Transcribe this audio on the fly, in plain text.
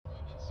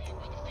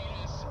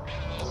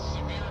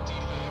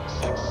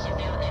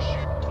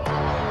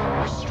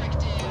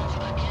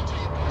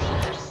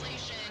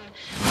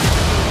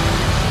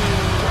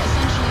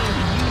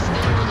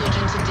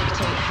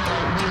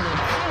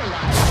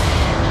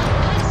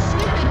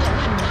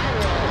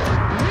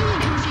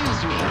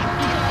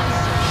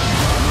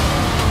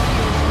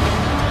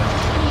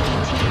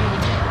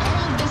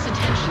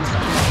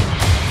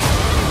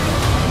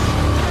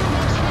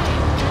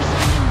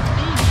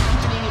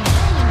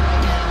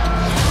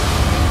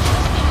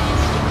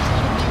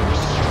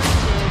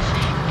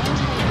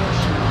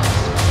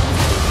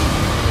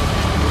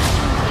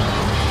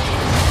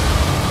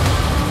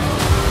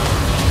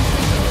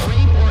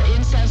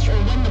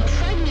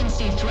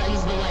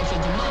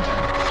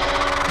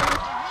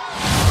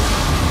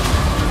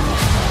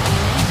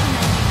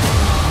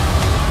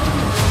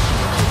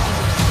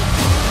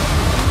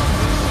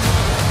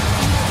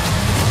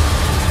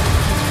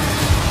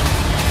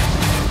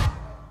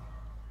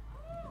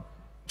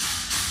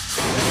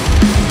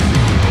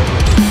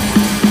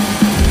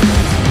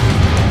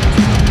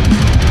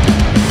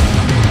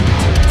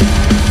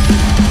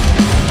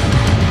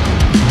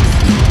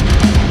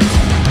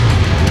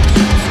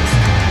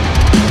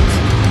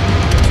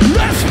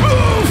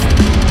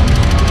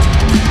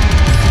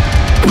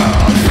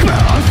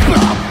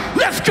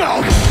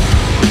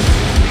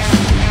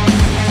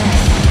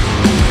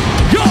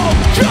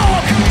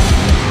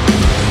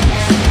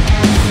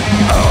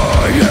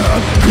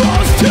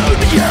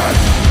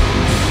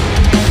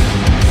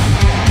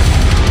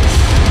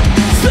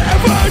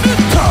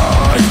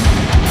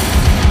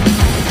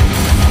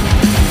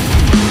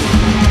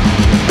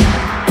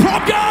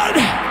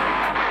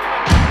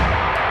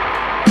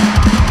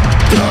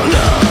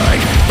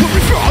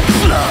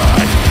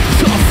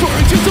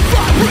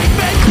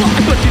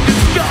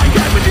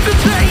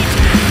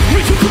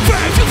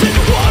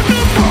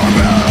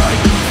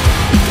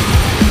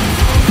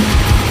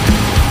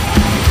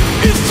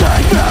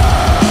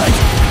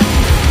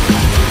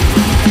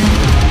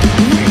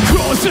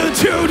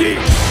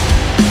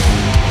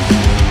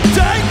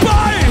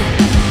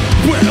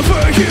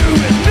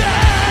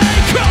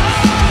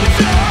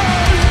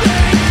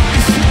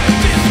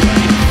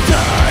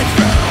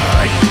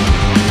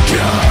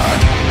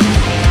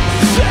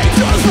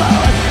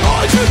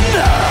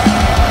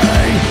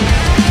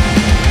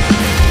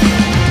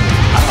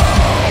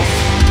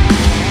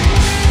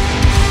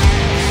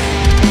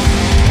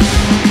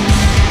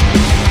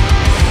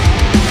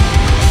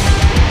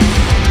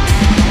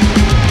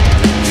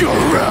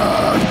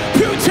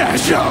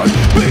should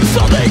be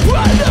something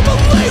grand and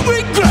believe we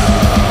grow.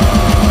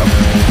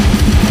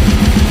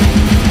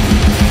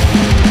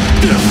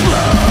 This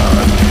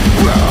love,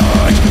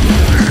 right?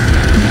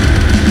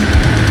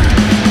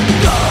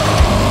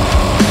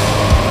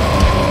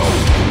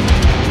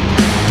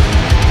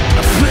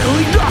 I'm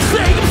feeling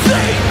nothing, I'm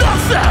saying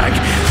nothing.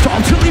 Stop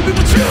telling me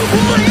what you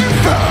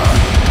believe in.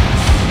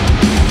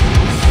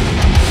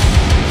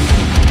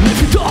 If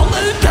you don't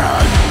let it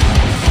down.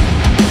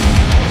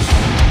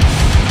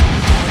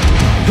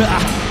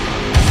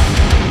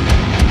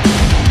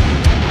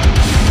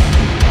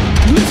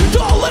 If you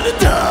don't let it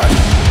down.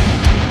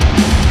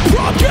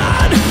 From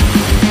God,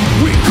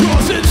 we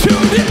cross into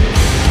the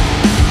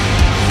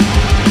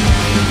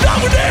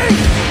nominee.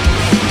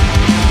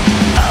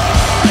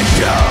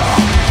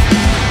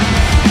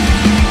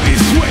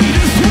 It's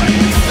waiting,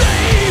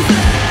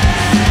 saving.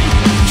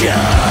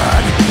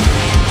 God,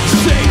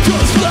 say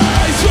those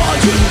lies on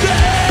your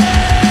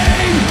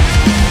name.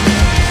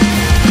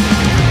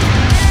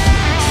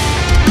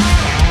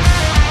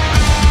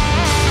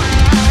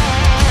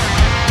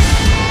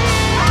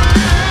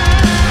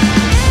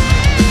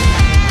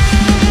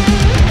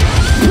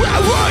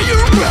 Wherever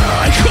you're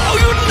right, call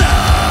you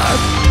not.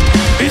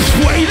 It's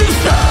waiting,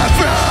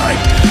 suffering.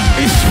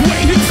 It's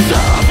waiting,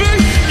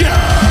 suffering.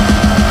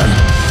 God.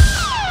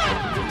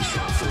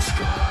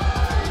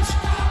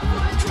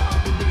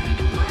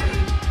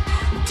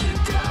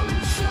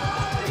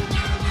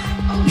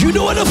 You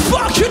know what the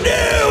fuck you do?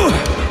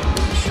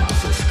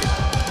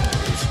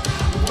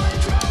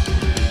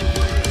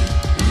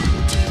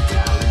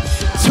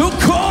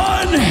 Took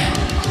on.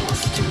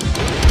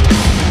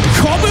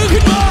 Come on,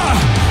 come on,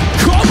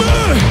 come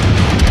on.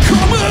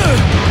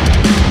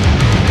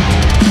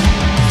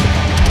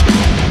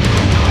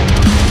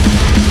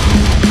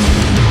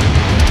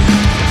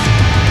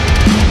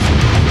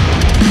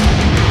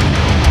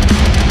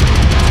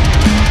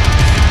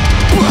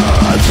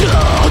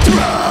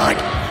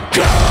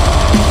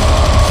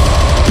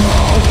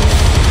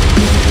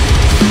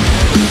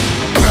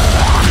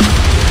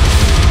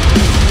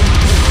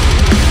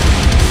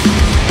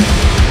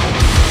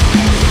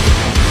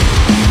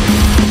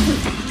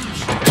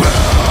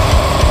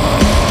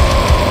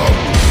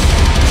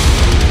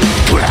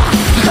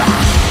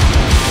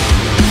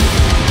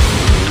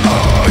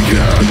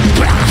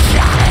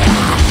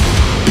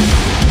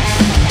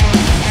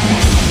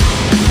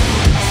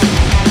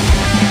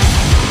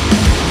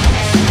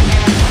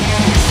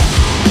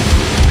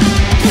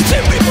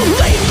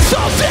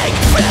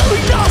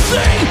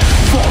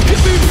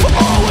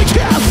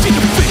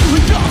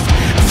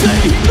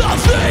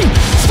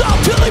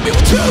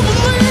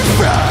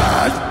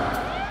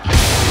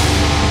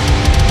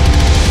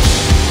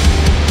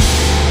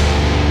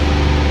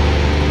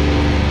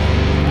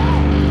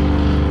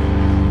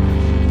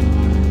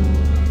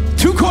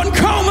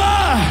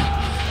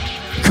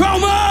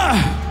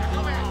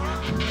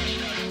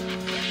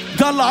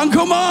ด้านหลังเ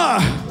ข้ามา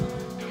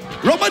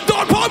เรามาโด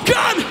ดพร้อม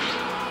กัน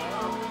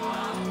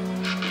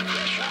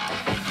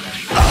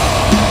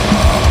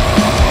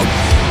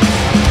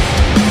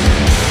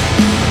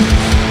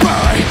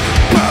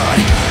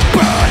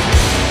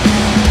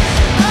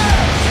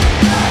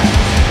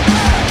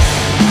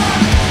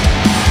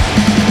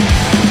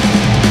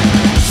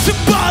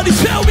Somebody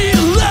tell me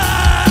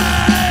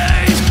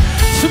lies.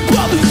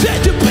 Somebody said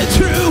you've been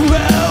through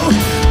hell.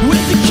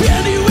 When they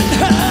can't even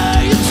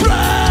hide and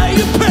try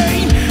your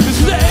pain. The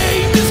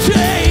same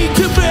mistake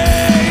to me.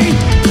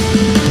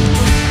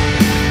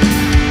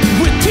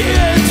 With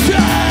tears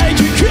inside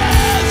you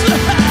cast I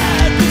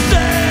had to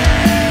say.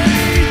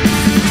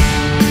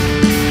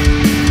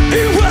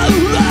 It was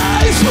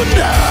lies or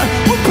not.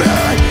 We're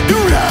bad,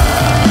 you're right.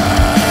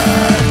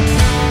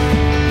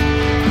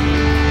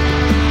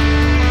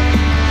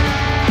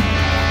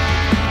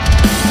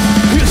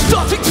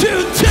 Nothing to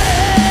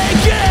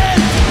take it,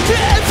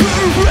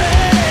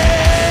 separate.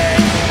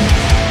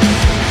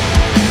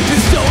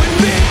 It's showing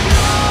me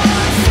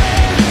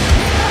nothing.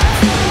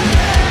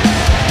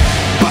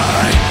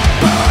 Bye,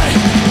 bye,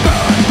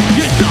 bye.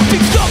 Yet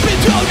nothing stopping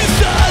till you're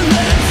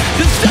silent.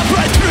 Just step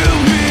right through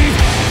me.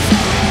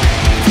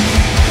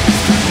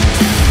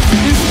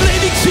 It's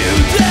bleeding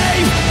today.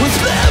 What's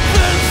left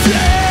to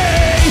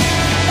say?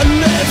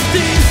 Unless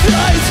these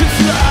eyes are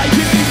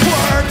flying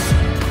words.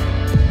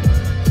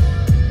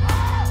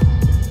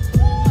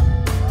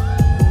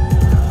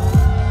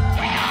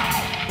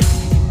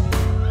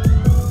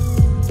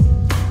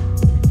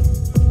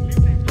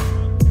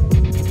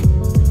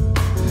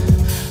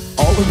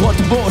 What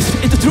the most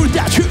is the truth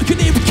that you can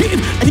even keep.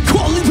 And you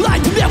call it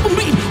like to never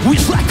meet.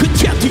 Wish like could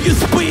get to your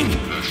speak.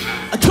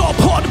 I top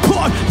hard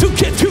apart to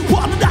get to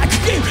what I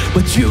could give.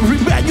 But you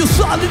remain your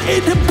solid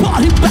in the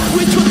body back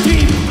with your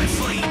team.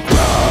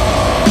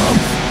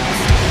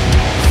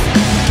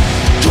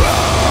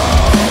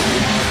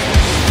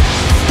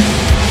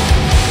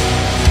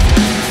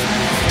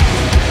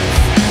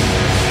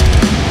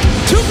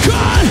 Too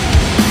gone.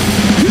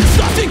 There's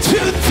nothing to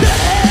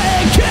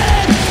take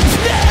it. It's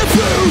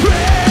never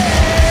real.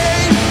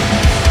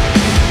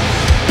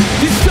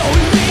 It's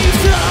showing me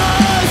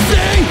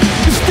nothing.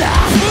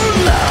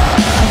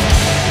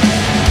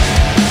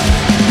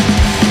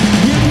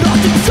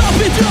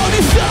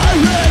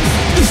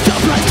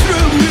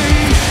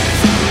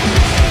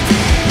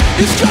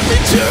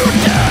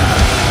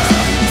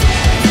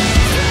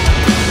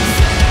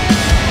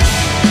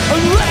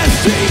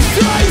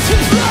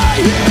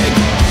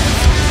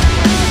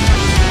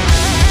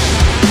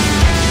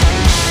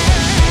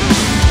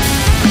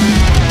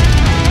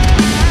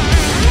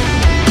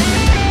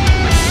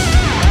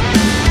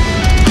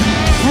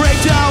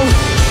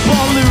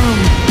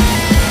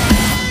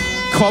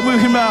 อมือ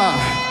ขึ้นมา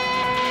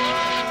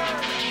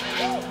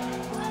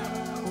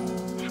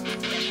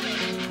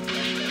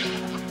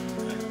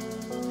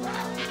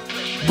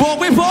บอก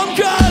ไปพร้อม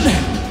กัน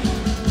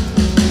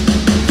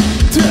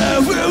There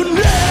will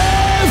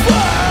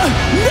never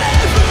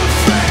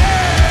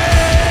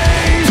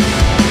fade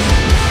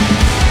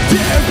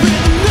There'll be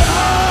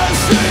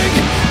nothing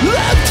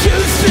left to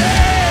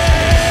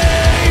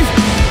save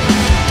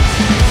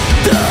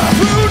There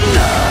will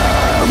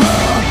never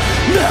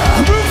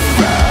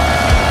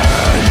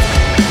fade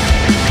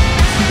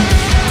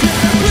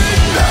There'll be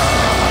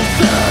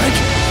nothing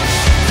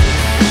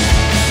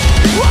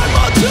One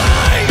more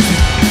time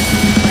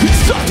It's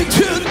something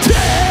to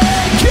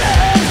take it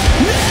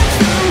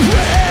never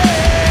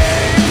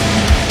rain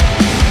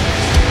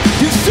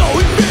So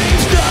it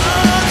means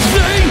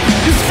nothing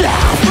It's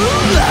not for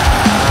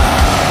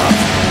love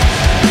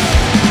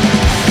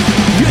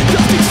Yeah,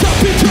 nothing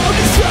stopping from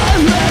the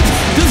silence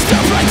The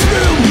stuff right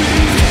through me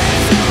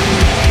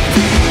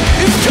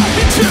It's got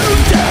me to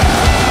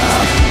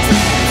death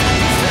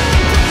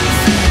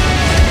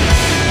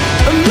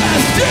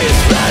Unless this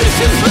place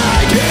is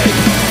like it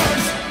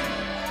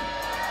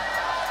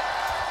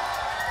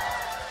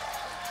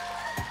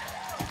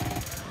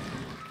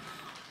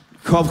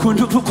ขอบคุณ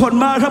ทุกๆคน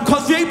มากครับขอ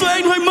เสียงตัวเอ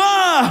งหน่อยมา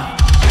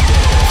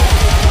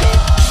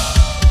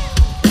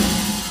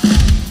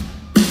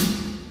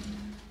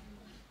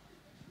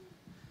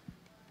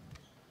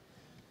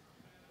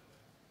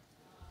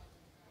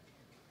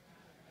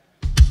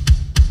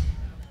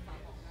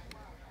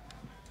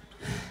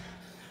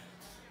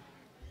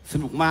ส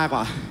นุกมาก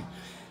ว่ะ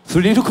ส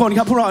วัสดีทุกคนค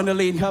รับพวกเราอันเดอ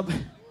ร์ลีนครับ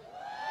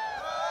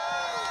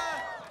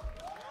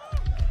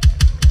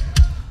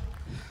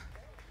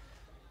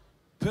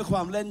เพื่อคว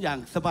ามเล่นอย่าง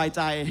สบายใ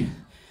จ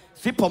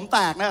ซิปผมแต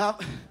กนะครับ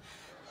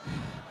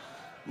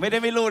ไม่ได้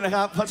ไม่รู้นะค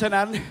รับเพราะฉะ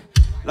นั้น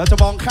เราจะ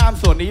มองข้าม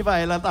ส่วนนี้ไป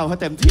แล้วเอาให้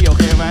เต็มที่โอ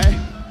เคไหม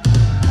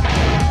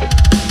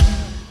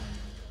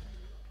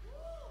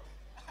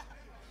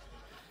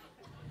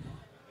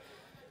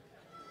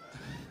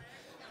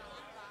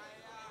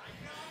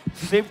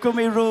ซิปก็ไ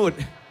ม่รูด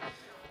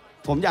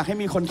ผมอยากให้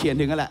มีคนเขียน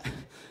ถึงกันแหละ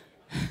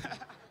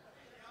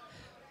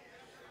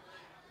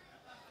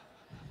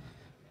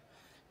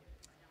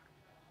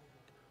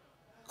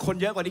คน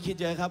เยอะกว่าที่คิด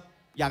เยอะครับ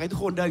อยากให้ทุก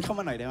คนเดินเข้าม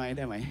าหน่อยได้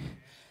ไหม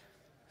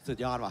สุด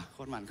ยอดว่ะโค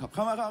ตรมันครับเ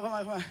ข้ามา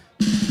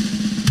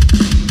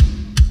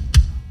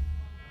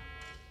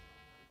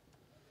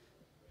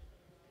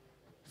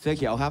เสื้อเ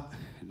ขียวครับ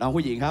น้อง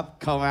ผู้หญิงครับ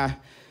เข้ามา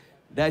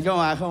เดินเข้า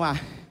มา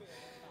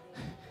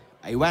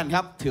ไอ้แว่นค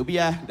รับถือเบี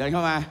ยร์เดินเข้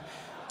ามา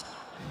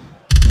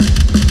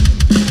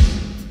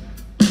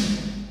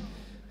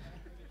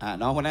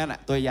น้องคนนั้น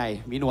ตัวใหญ่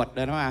มีหนวดเ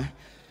ดินเข้ามา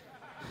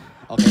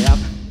โอเคครับ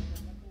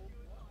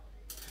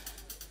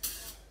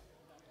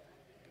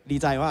ดี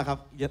ใจมากครับ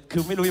คื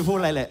อไม่รู้จะพูด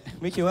อะไรเลย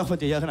ไม่คิดว่าคน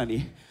จะเยอะขนาด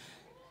นี้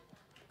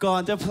ก่อ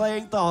นจะเพลง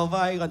ต่อไป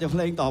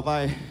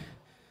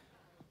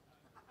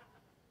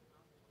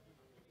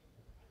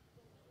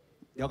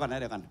เดี๋ยวก่อน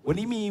วัน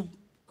นี้มี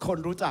คน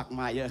รู้จัก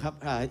มาเยอะครับ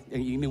อย่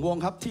างอีกหนึ่งวง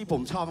ครับที่ผ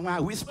มชอบมาก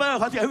Whisper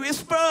เขาเสียง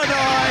Whisper ห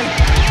น่อย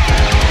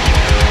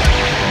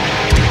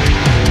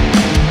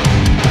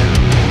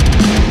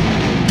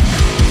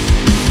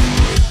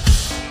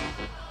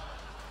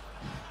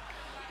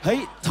เฮ้ย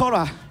โทษ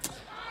ว่ะ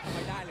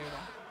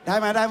ได้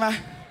ไหม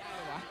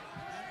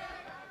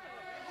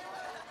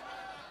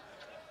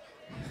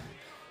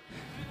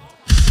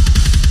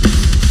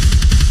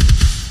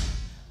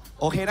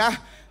โอเคนะ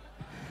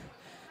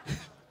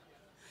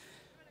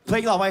เพล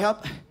งต่อไปครับ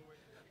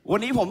วัน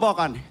นี้ผมบอก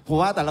ก่อนผม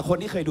ว่าแต่ละคน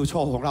ที่เคยดูโช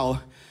ว์ของเรา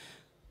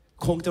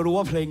คงจะรู้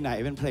ว่าเพลงไหน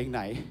เป็นเพลงไห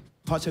น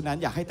เพราะฉะนั้น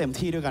อยากให้เต็ม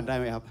ที่ด้วยกันได้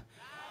ไหมครับ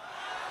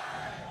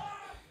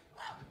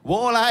โว้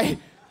อะไร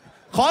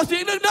ขอเสี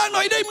ยงดังๆห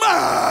น่อยได้ไหม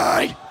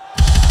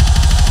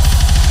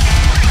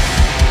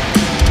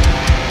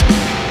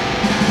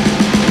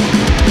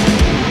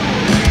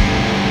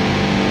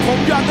ผม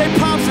อยากได้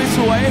ภาพส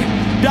วย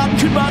ๆดัน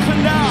ขึ้นมาข้าง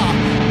หน้า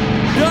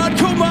เดิน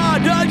เข้ามา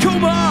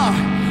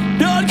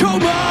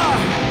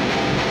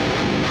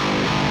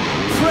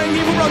เพลง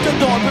นี้พวกเราจะ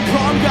โดดไปพ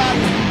ร้อมกัน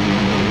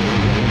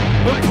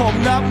เมื่อผม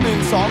นับ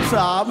1 2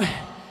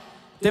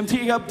 3เต็ม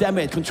ที่ครับ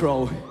Damage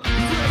Control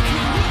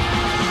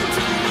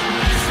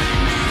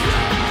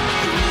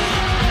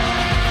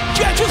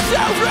Get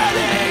yourself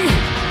ready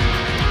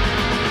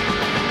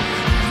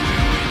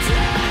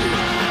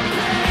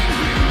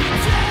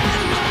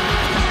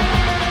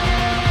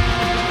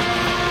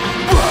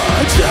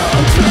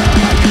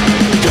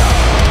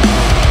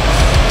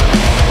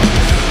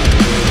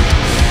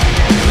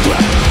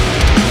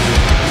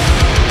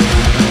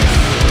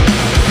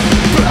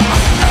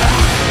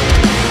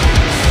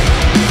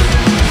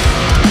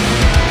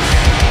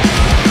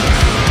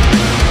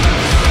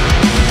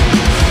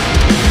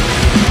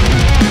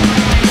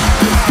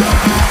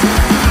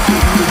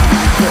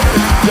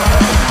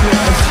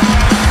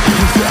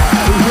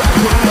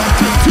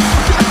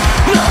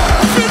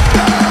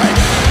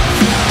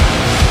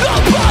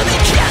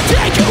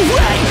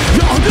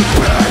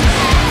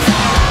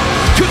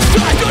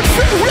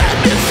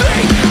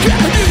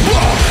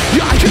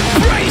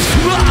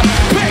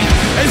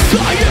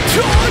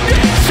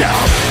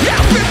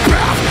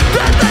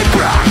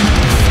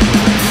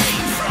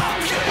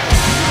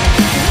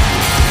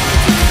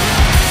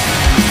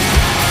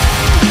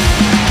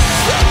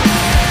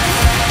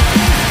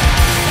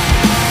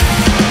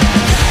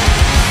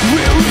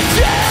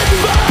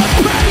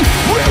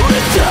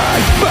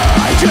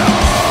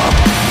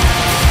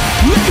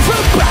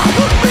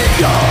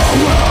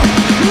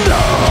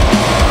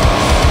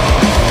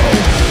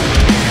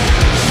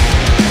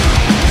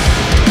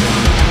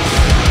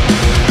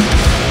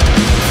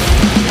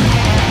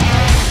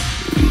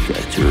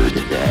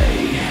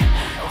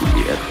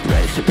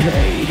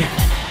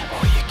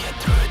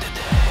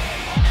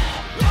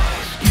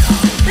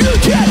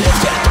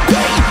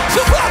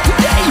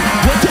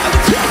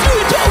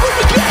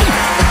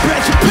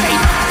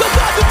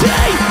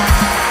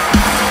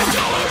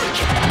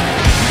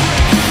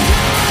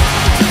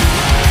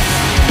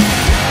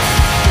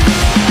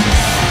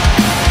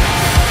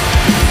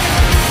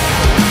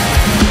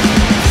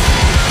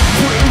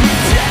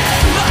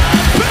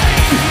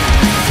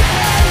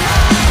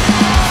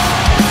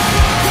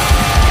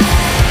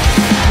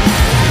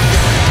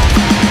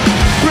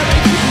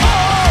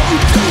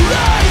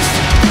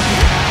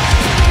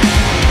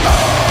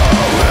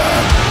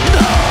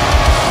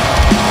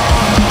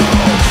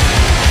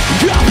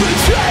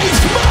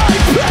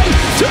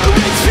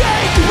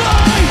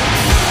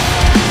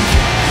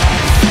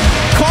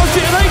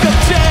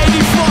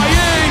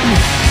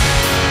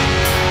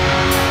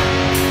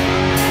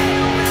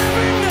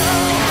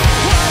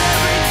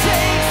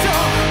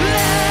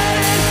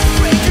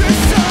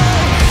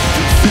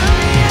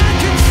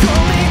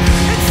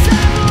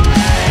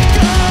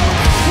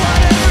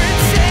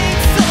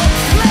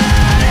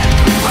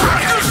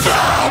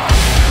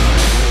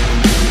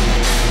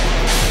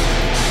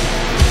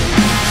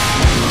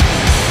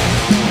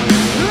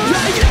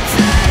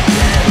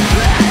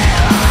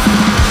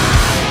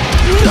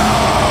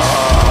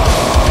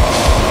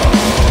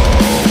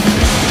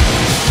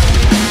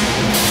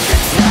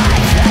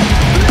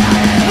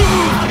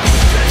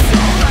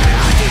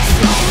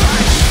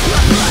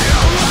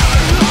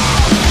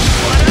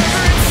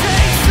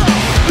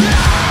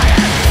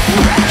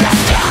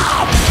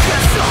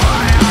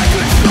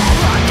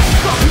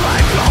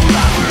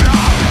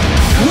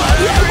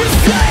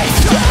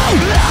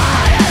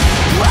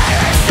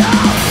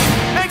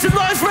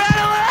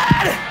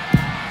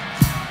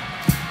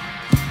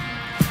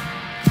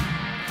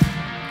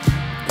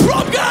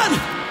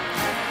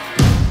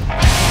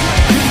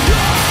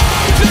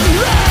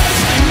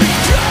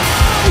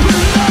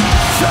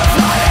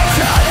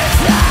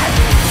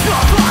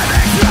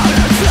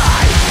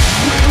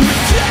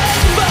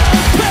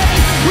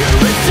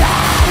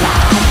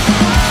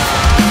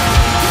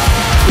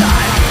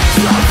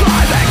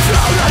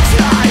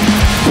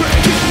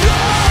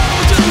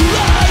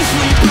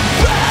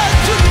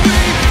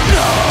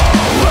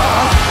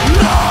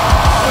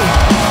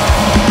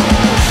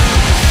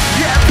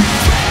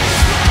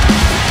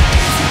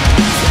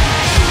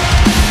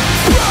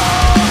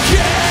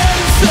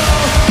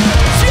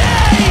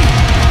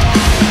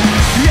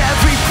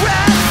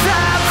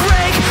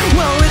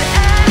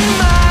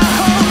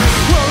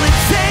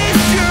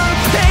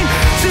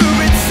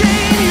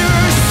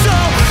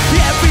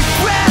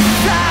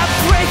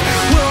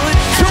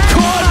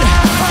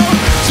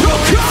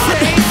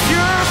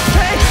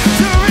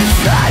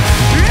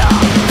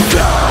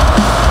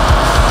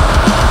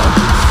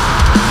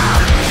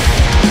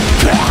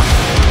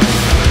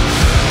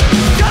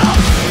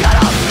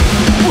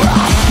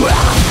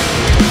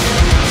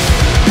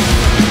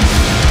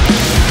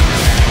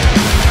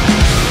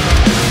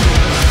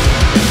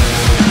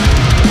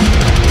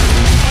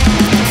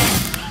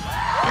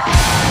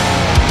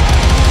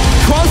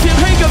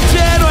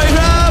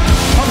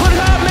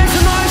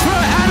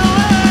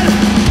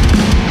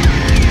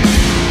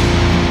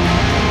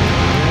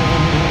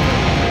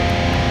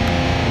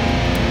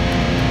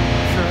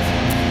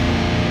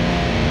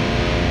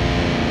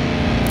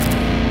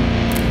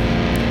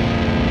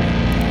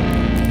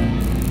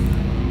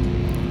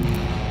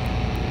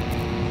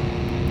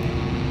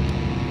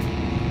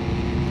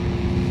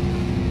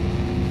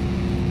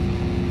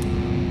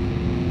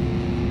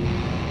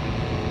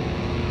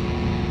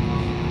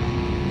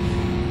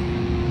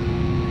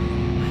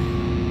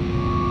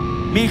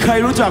มีใคร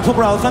รู้จักพวก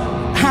เราสัก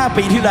5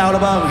 ปีที่แล้วหรื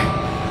อบ้าง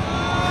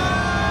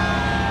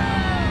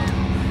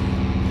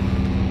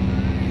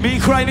มี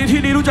ใครใน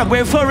ที่นี้รู้จัก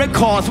Wafer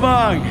Records บ้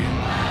าง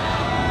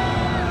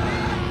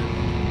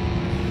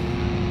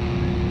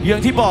อย่า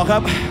งที่บอกครั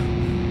บ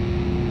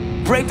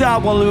Breakdown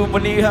Ballroom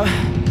วันนี้ครับ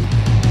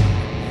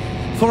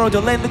พวกเราจ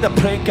ะเล่นตั้งแต่เ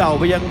พลงเก่า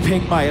ไปยังเพล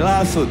งใหม่ล่า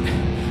สุด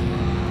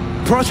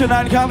เพราะฉะ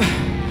นั้นครับ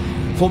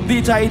ผมดี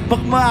ใจ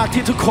มากๆ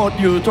ที่ทุกคน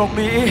อยู่ตรง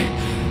นี้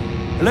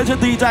และจะ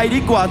ดีใจ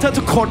ยิ่งกว่าถ้า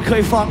ทุกคนเค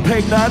ยฟังเพล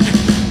งนั้น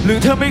หรือ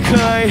ถ้าไม่เค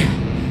ย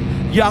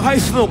อยากให้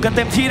สนุกกันเ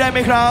ต็มที่ได้ไหม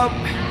ครับ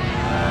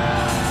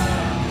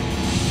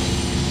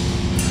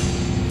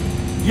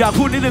อยาก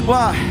พูดนิดนึง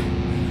ว่า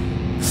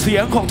เสีย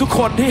งของทุกค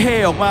นที่เฮ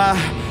ออกมา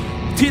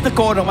ที่ตะโ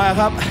กนออกมา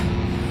ครับ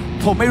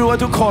ผมไม่รู้ว่า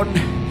ทุกคน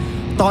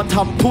ตอนท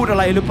ำพูดอะ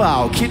ไรหรือเปล่า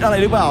คิดอะไร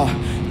หรือเปล่า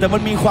แต่มั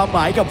นมีความหม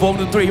ายกับวง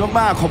ดนตรี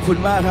มากๆขอบคุณ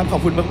มากครับขอ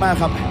บคุณมาก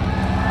ๆครับ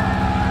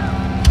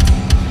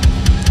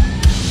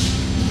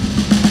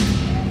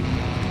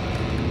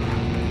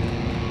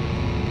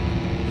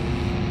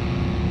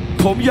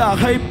ผมอยาก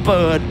ให้เ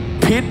ปิด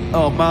พิษอ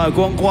อกมาก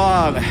ว้า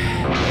งๆ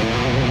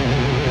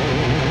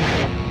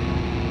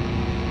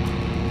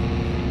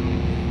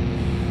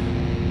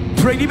เ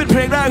พลงนี้เป็นเพ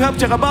ลงแรกครับ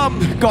จากอัลบั้ม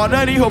ก่อนหน้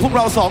านี้ของพวกเ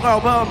รา2 อัล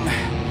บั้ม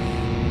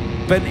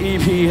เป็น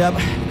EP ครับ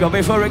กับ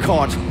Wafer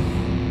Records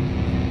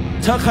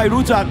ถ้าใคร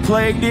รู้จักเพล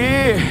งนี้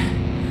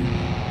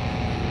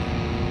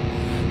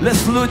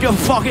Let's lose your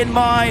fucking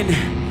mind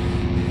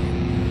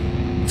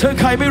ถ้า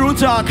ใครไม่รู้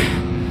จัก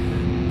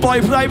ปล่อย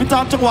เพลงไปต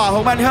ามจังหวะข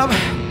องมันครับ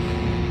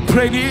เพล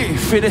งนี้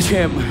Finish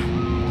Him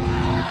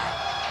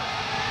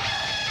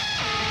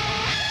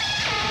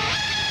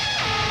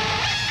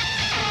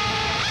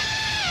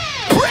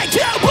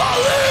Breakdown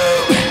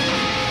Ballroom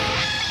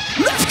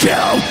Let's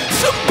kill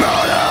some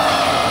blood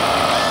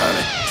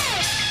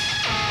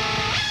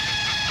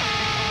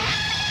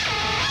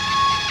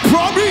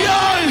From the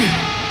eye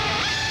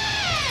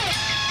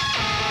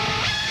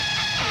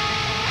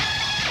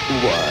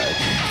 1,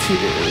 2,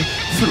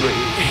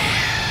 3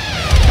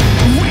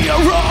 We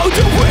are all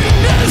the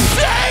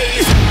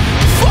witnesses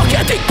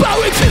Forgetting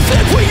power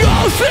that we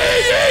all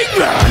seeing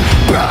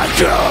Back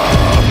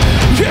up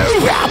You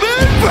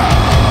haven't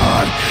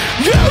run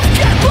You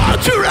get what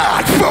you're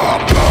at for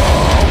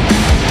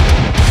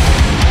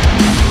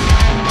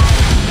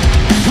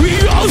We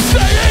all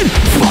saying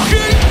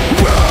fucking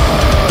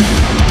run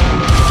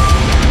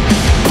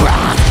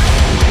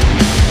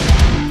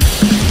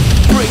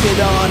Bring it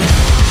on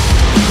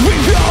We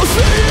all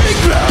saying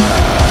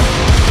run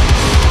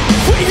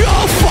We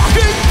all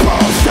fucking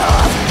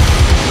bullshit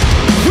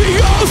We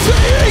all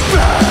saying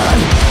run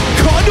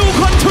ขอดู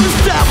คน two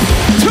step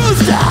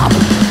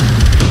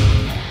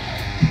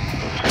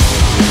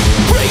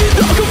Bring it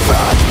on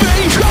confess me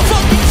Come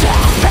fucking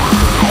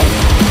down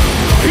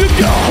You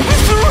know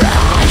Mr.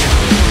 Right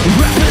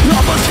Wrap it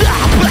up and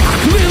step back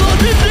Little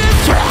in this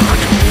track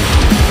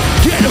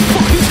Get a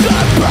fucking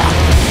step back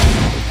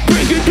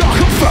Bring it on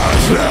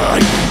confess me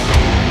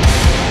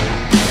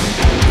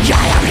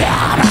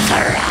Yeah,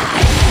 Mr.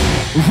 Right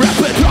Wrap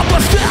it up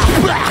and step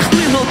back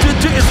Little in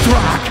this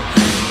track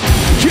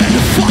Get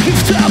a fucking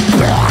step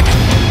back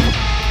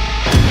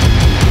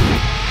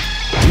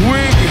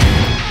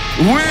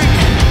Wing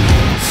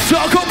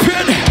Circle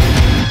pin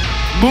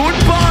Moon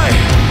by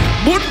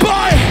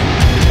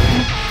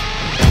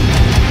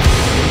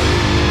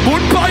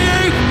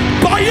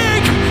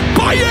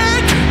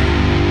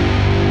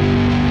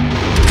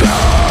Go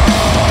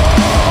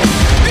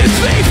It's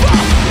safer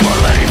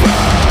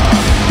Believer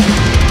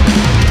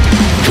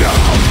Go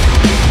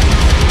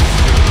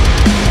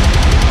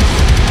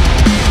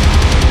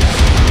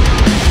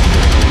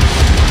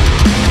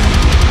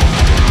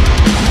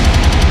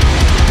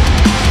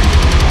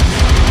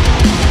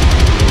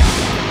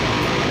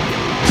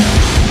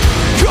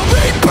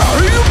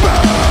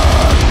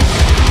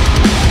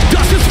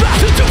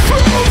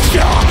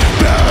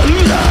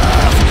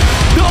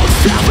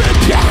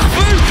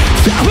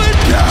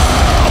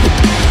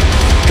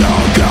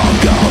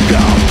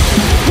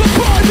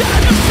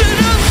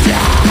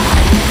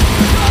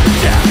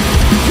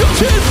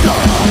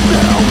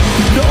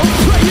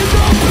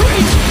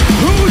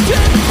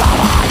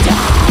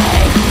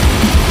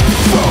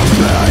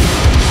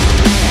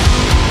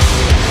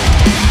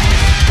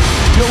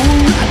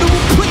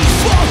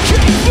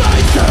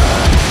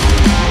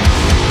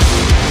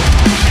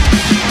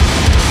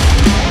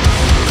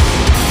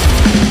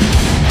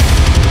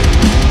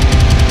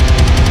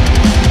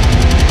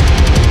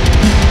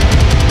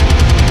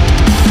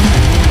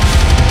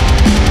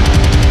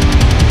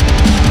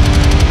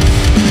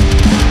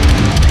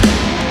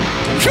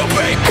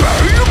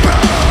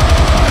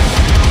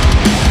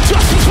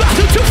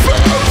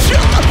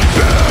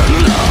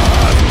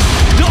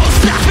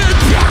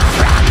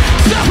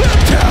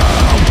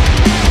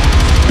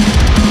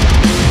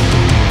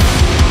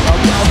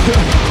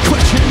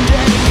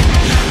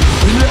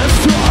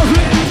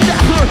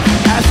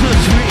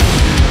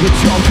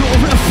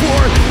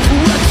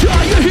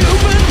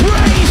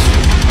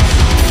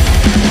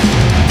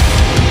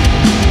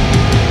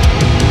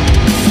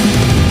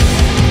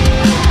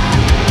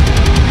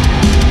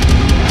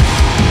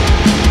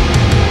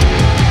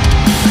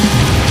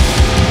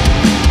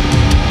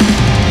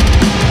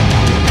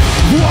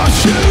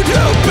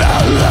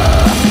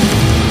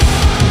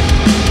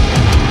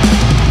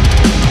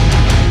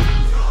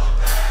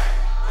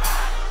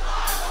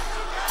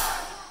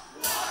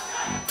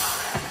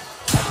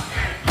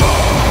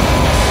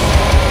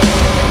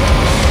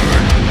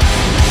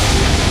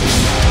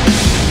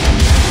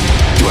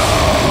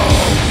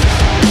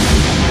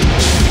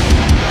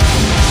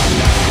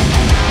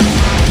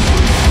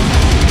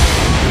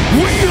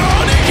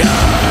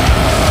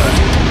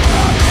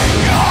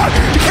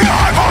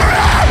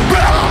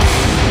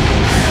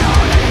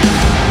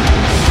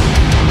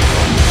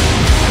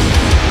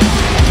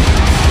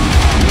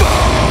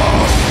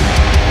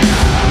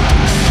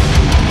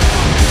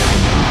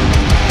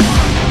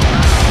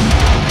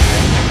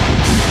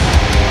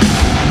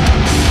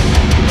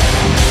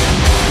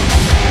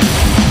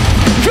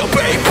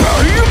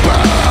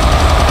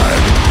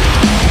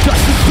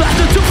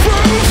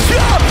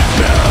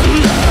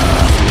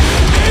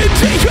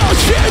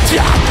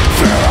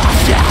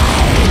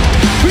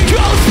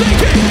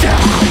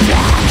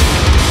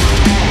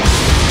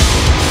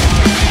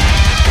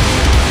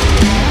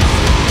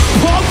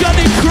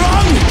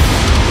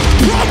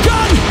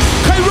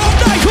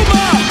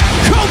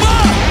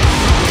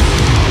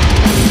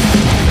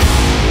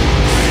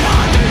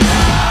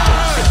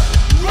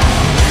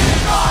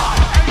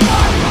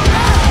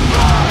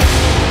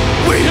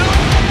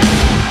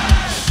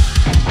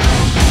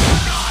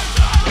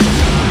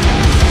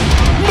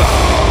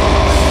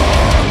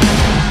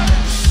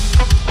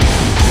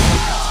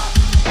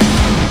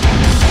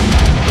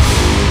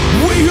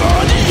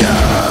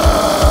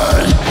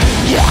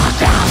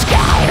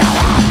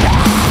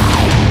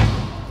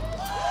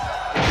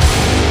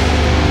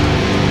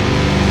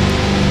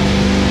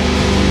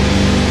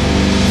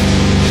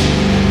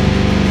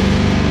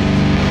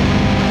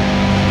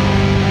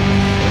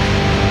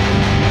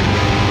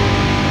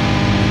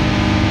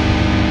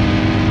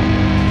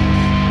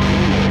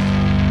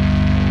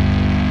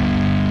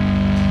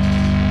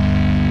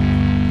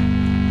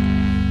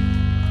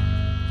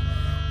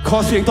ข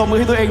อเสียงตบมือ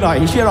ให้ตัวเองหน่อย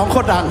เชียร์ร้องโค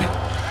ตรดัง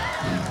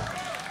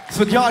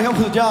สุดยอดครับ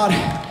สุดยอด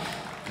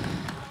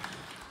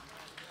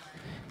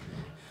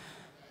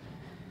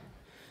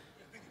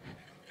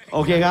โอ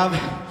เคครับ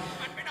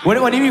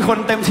วันนี้มีคน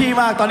เต็มที่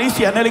มากตอนนี้เ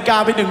สียนาฬิกา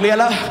ไป1 เหรียญ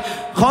แล้ว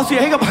ขอเสีย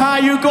งให้กับฮา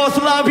ยูโกส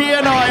ลาเวีย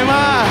หน่อยม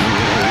า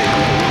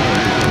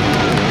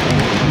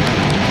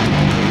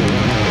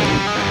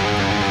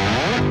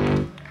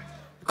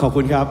ขอบ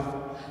คุณครับ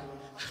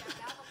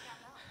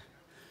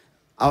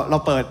เอาเรา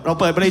เ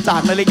ปิดบริจา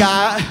คนาฬิกา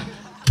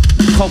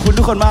ขอบคุณ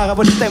ทุกคนมากครับ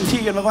วันนี้เต็ม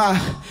ที่กันมาก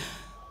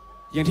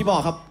ๆอย่างที่บอ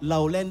กครับเรา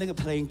เล่นตั้งแต่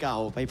เพลงเก่า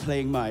ไปเพล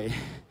งใหม่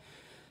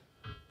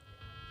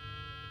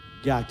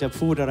อยากจะ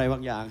พูดอะไรบา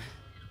งอย่าง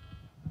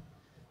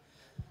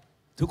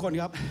ทุกคน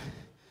ครับ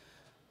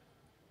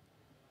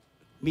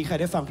มีใคร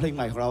ได้ฟังเพลงใ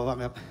หม่ของเราบ้าง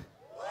ครับ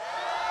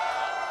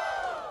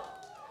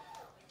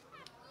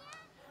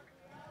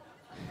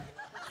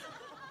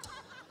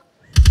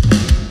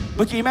เ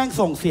มื่อกี้แม่ง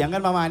ส่งเสียงกั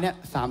นประมาณเนี้ย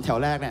3 แถ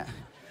วแรกเนี่ย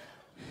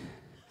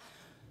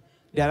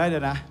เดี๋ย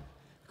วนะ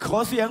ขอ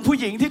เสียงผู้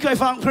หญิงที่เคย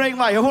ฟังเพลงใ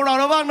หม่ของพวกเรา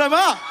แล้วบ้างหน่อยม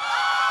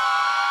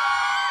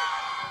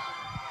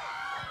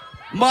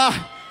า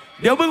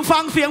เดี๋ยวมึงฟั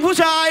งเสียงผู้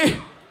ชาย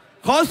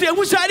ขอเสียง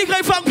ผู้ชายที่เค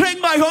ยฟังเพลง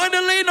ใหม่ของ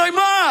ANNALYNNหน่อย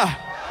มา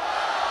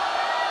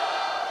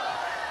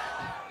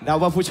เดา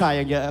ว่าผู้ชาย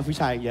ยังเยอะผู้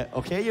ชายยังเยอะโอ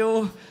เคอยู่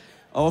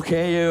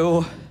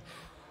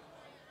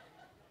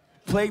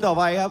เพลงต่อ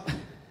ไปครับ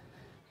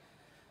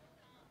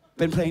เ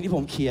ป็นเพลงที่ผ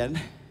มเขียน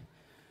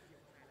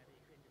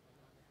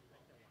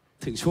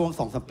ถึงช่วง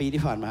2-3 ปี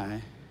ที่ผ่านมา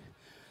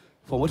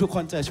ผมว่าทุกค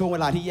นเจอช่วงเว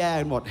ลาที่แย่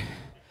หมด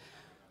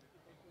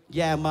แ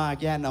ย่มาก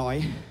แย่น้อย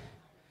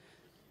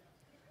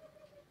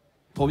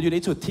ผมอยู่ใน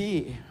จุดที่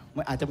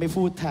มันอาจจะไม่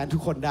พูดแทนทุ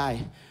กคนได้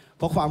เ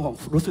พราะความของ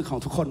รู้สึกของ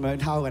ทุกคนมันไ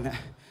ม่เท่ากันนะ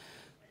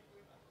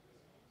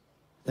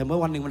แต่เมื่อ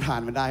วันหนึ่งมันผ่า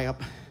นมันได้ครับ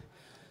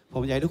ผ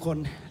มอยากให้ทุกคน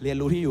เรียน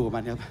รู้ที่อยู่กับ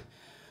มันครับ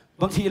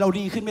บางทีเรา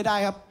ดีขึ้นไม่ได้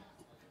ครับ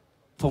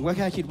ผมก็แ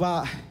ค่คิดว่า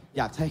อ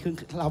ยากให้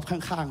รอบข้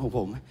างๆของผ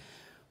ม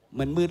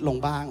มันมืดลง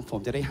บ้างผม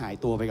จะได้หาย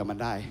ตัวไปกับมัน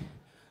ได้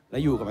และ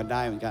อยู่กับมันไ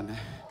ด้เหมือนกันน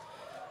ะ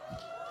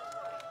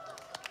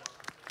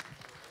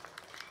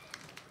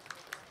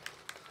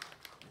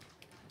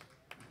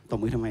ตบ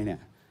มือทำไมเนี่ย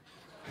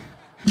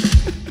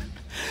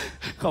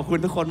ขอบคุณ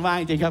ทุกคนมาก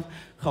จริงครับ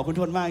ขอบคุณทุ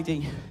กคนมากจริ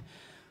ง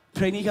เพ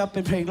ลงนี้ครับเป็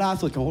นเพลงล่า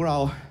สุดของพวกเรา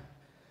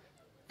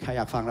ใครอ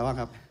ยากฟังแล้วบ้าง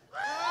ครับ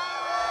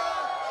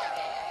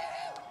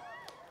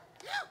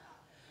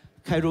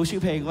ใครรู้ชื่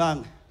อเพลงบ้าง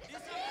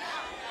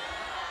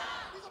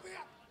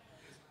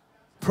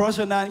เพราะฉ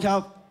ะนั้นครับ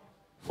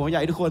ผมอยา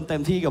กให้ทุกคนเต็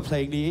มที่กับเพล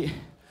งนี้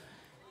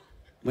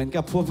เหมือน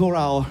กับพวกเ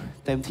รา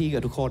เต็มที่กั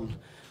บทุกคน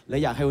และ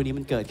อยากให้วันนี้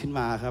มันเกิดขึ้นม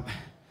าครับ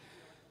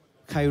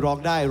ใครร้อง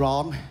ได้ร้อ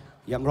ง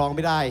ยังร้องไ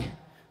ม่ได้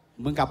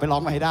มึงกลับไปร้อ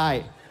งมาให้ได้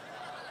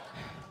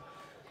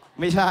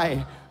ไม่ใช่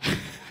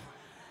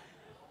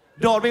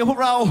โดดไปกับพว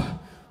กเรา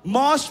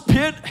Mosh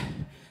Pit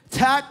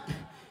Tag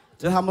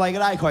จะทำอะไรก็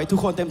ได้ขอให้ทุก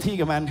คนเต็มที่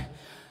กับมัน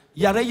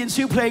อยากได้ยิน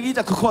ชื่อเพลงนี้จ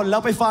ากทุกคนแล้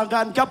วไปฟังกั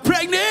นกับเพล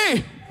งนี้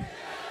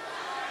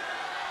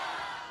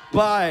ไ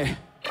ป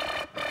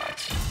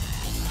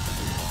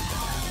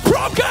พ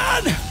ร้อมกั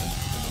น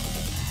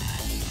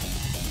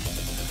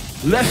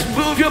Let's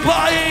move your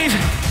bodies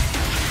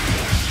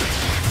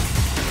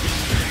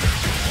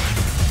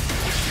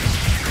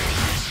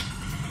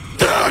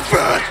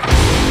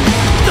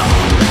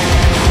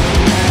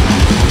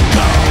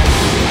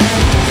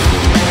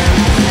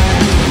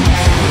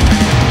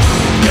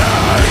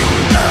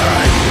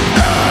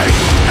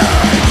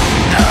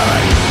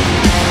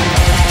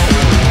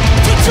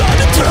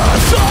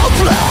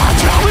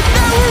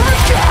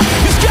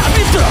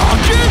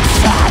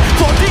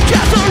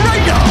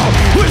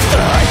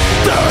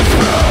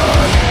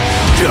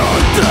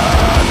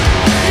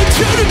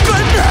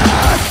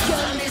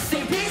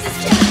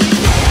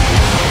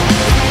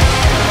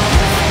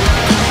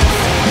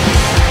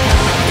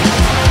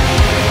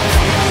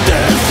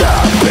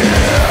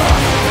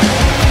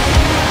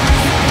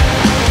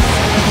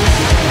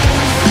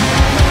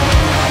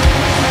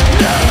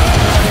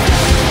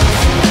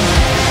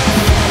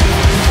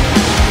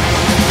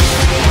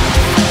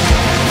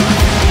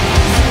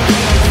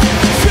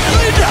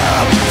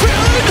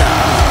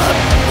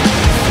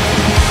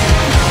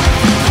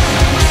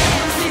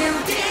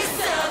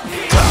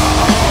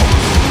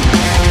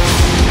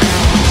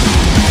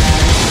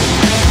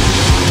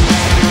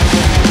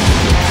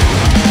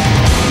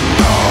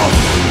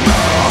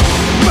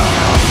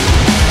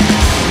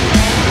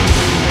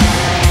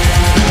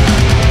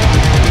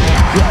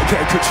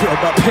Control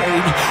my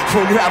pain,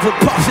 forever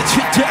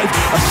positive day.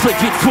 I sleep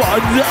in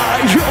one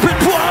night, open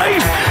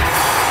wide.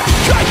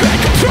 I can't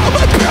control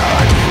my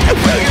pain, and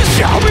will you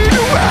show me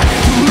the way?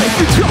 You make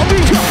me tell me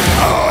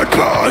I'm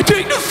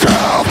fighting the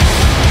self.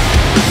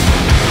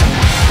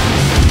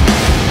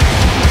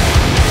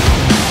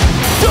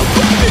 The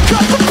baby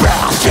got the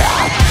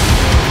passion.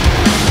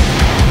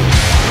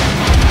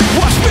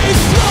 Watch me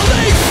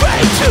slowly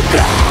fade to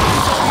God.Disappear.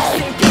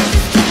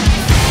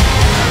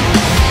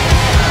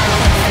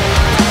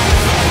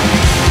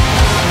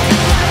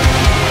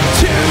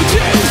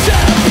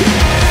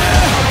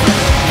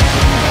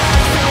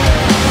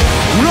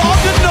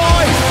 Long and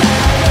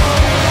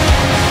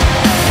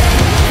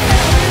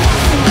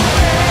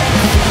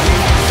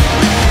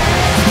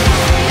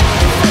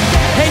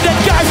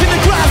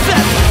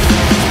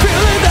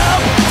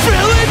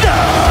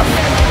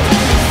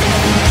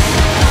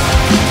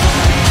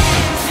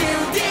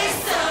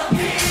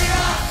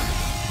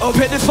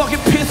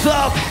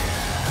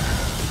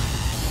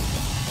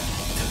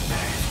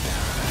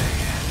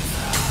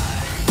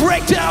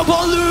Breakdown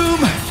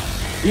Ballroom.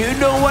 You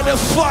know what the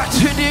fuck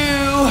to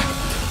do.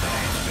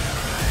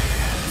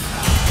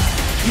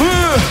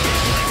 Move.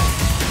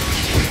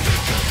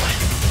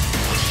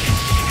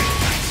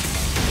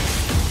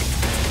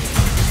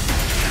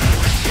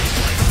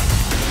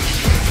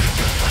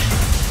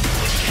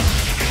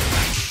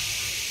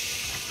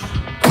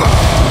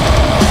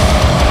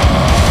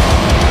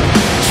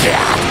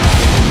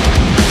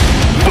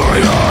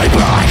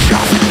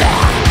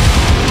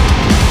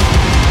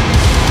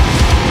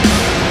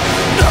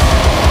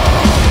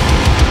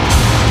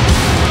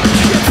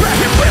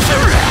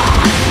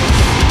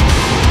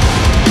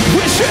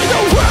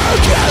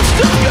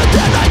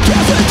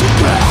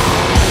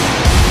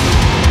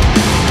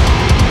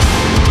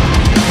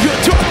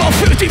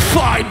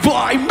 Defined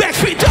by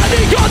makes me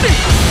turning on it.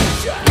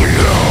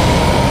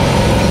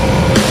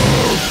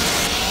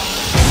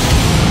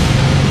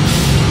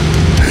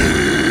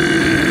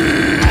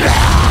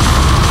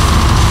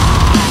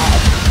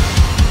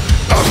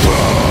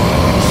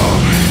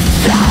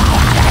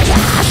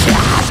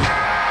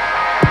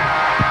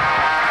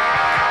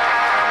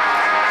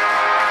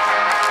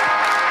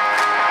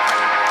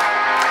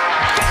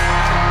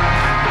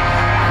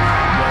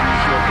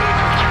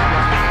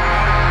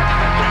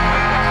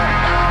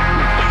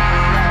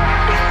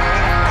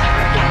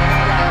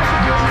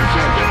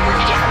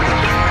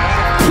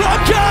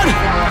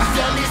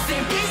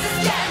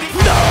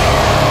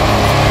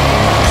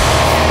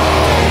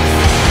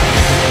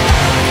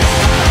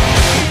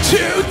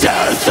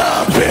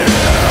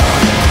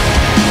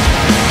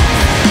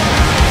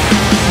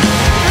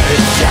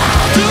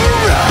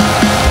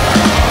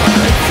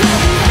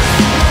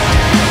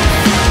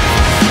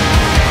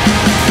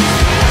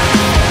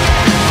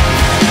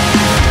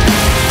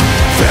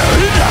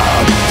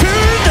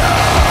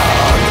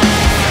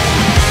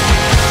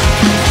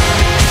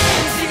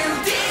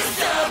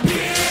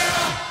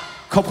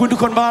ขอบคุณทุก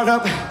คนมากครั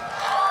บ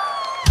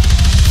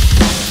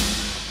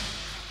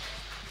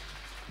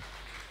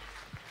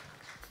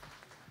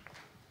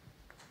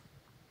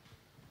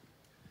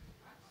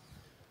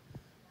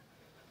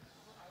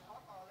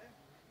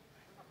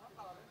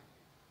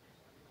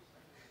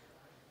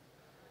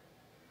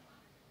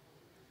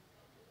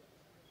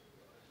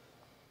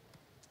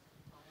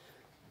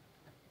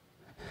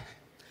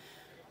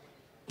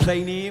เพล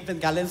งนี้เป็น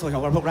การเล่นสดขอ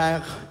งพวก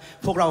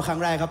เราครั้ง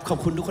แรกครับขอบ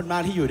คุณทุกคนมา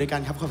กที่อยู่ด้วยกั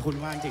นครับขอบคุณ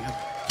มากจริงครับ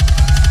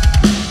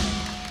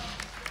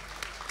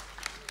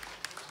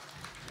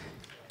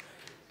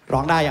ร้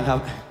องได้ยังครับ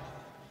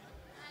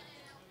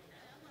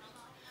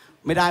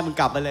ไม่ได้มึง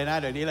กลับไปเลยนะ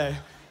เดี๋ยวนี้เลย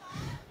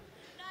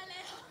ได้แล้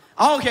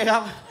วโอเคครั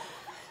บ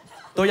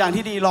ตัวอย่าง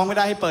ที่ดีร้องไม่ไ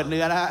ด้ให้เปิดเ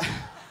นื้อนะฮะ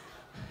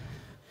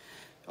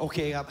โอเค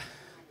ครับ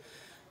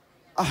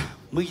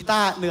มือกีตา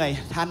ร์เหนื่อย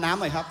ทานน้ำ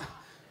หน่อยครับ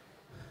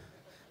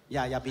อ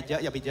ย่าปิดเยอ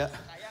ะอย่าปิดเยอะ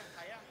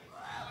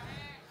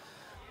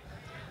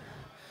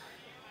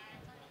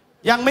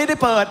ยังไม่ได้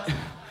เปิด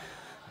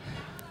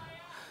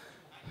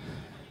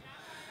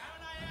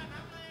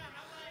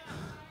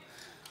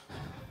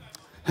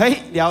เฮ้ย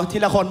เดี๋ยวที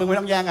ละคนมึงไม่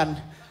ต้องแย่งกัน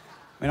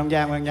ไม่ต้องแ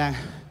ย่ง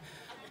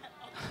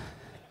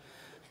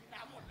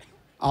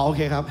โอเ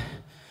คครับ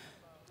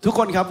ทุกค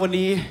นครับวัน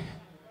นี้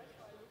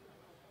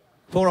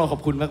พวกเราขอ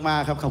บคุณมาก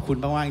ๆครับขอบคุณ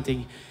มากๆจริง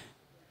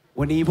ๆ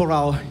วันนี้พวกเร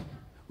า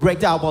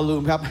Breakdown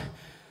Ballroom ครับ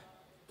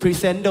พรี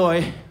เซนต์โดย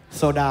โ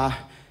ซดา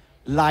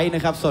ไลท์น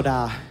ะครับโซดา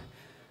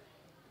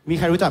มีใ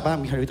ครรู้จักบ้า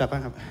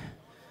งครับ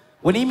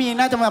วันนี้มี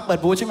น่าจะมาเปิด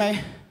บูธใช่ไหม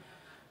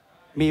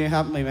มีไหมค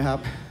รับ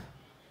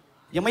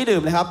ยังไม่ดื่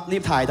มเลยครับรี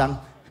บถ่ายจัง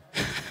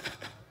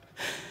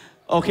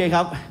โอเคค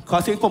รับขอ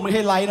เสียงปรบมือใ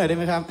ห้ไลท์หน่อยได้ไ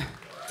หมครับ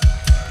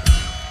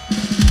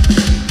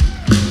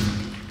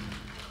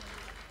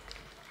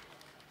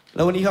แ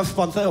ล้ววันนี้ครับสป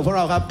อนเซอร์ของพวกเ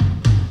ราครับ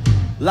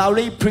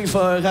Loudly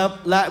Prefer ครับ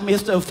และ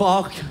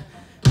Mr.FOX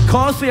ข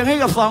อเสียงให้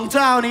กับ2เ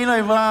จ้านี้หน่อ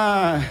ยมา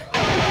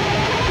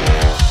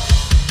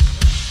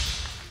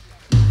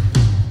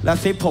และ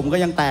ซิปผมก็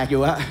ยังแตกอ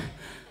ยู่ฮะ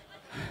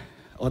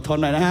อดทน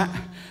หน่อยนะฮะ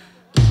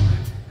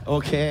โอ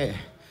เค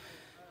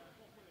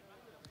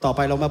ต่อไป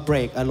เรามาเบร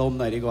กอารมณ์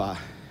หน่อยดีกว่า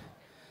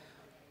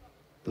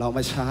เราม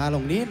าช้าล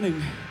งนิดนึง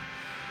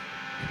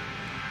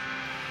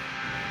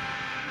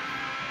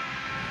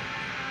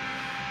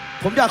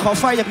ผมอยากขอ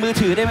ไฟจากมือ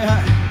ถือได้ไหมฮ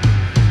ะ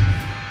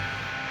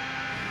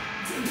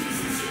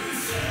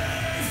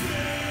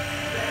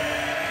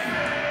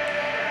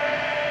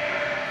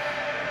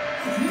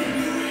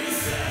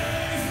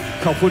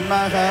ขอบคุณม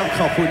ากครับ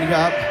ขอบคุณค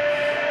รับ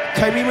ใค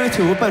รมีมือ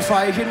ถือเปิดไฟ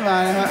ขึ้นมา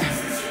นะฮะ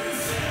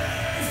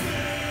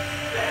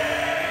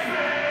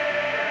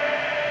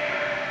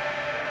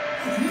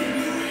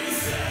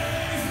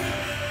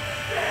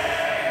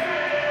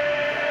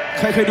ใ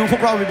ครเคยดูพว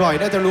กเราบ่อย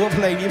ๆน่าจะรู้ว่าเพ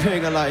ลงนี้เพล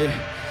งอะไร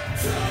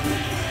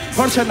เพ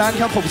ราะฉะนั้น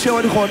ครับผมเชื่อ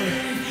ว่าทุกคน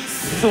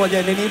ส่วนให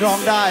ญ่ในนี้ร้อง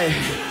ได้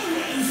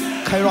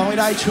ใครร้องไม่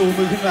ได้ชู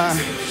มือขึ้นมา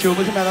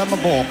แล้วมา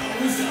โบก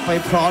ไป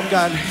พร้อม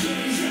กัน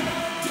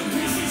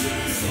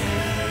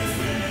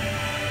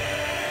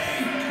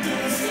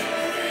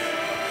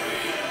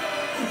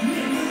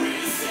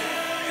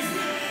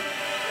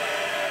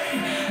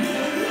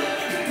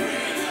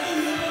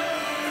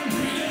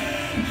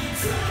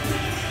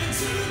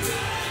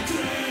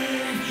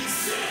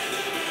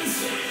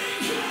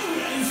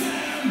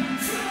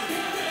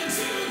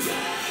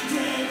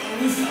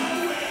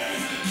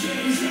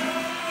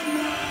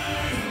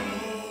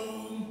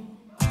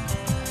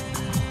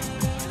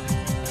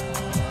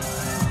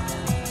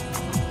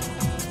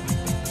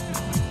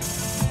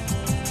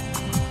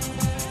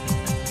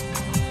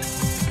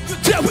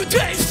every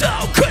day, so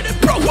couldn't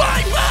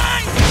provide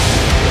mine.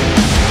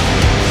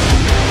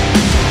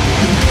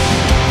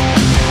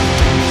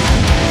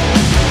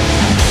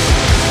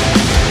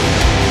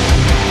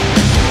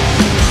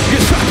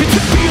 You're trying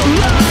to be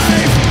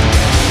alive.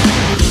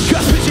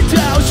 Cause reaching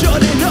down,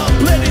 shutting up,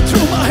 bleeding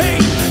through my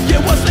hate.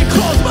 Yeah, once they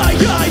close my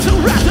eyes, I'd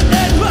rather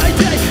end my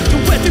day. The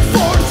waiting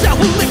for us, I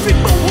will live in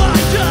my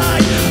wide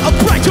eye. A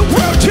brighter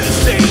world to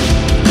see.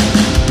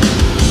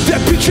 They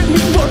picture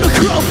me on the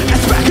crow,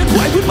 as back and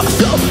white with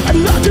myself.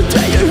 Another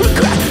day I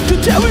regret, the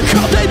day will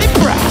come, they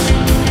depressed.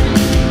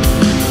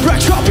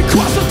 Right up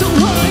across the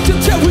line, the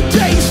day with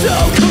days, so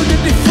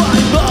couldn't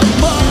define my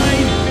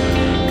mind.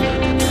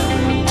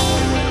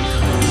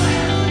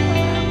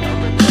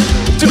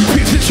 The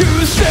pieces you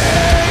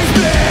save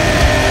me.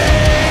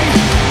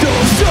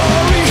 Those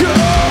story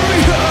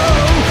hurry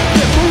home.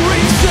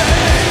 Memory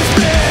saves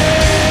me.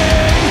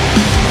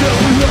 No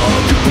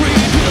longer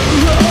breathe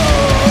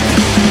alone.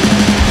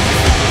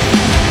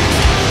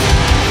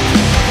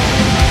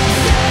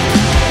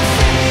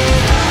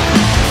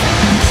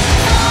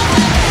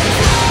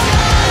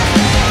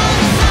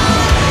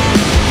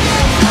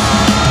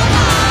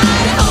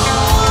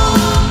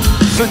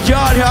 So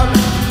John,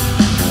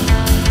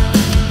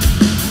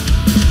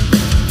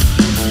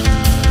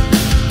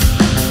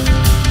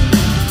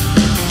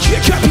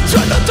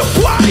 turn on the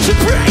wires and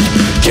break.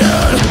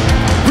 Good.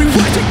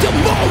 Rewriting the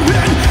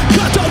moment.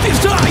 Cut all this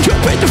time.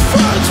 You've been the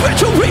first.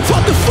 Retreat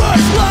from the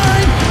first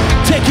line.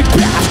 Taking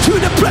back to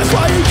the place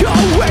where you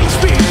always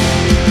be.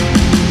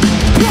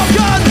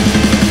 Broken.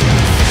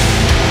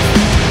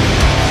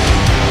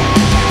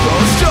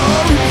 Your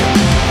story.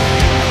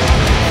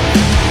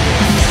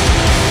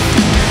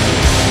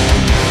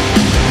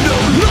 No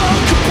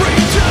longer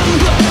breathe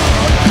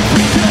alone.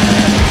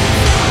 Pretend.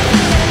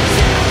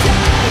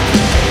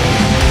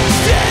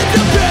 Stand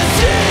up and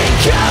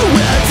think I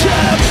will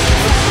tell.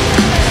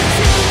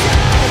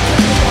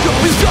 Go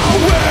his own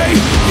way,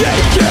 yeah,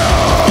 you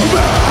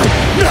might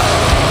know.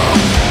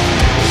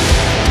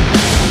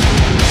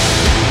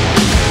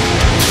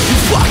 You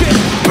fucking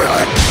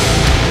burn.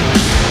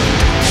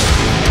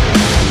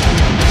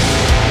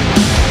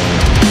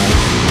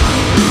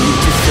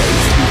 Just say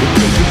you can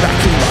bring you back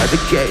alive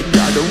again.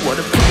 I don't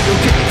wanna play no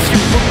games. You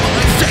my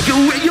mind, take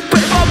away your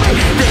pain on me.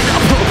 Then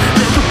I'll hope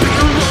never be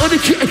alone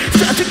again.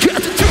 Start to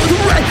cut through the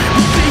rain.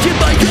 The vision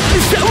my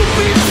eyes, that would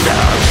be the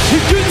sound. You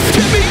couldn't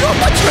get me on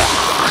my track.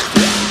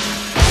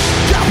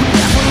 I would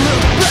never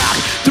look back.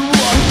 The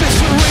wrong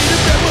misery, the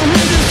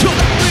memory is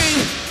calling me.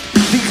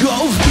 The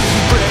ghost is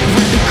brave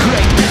in the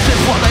greatness.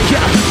 That's what I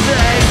have to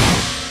say.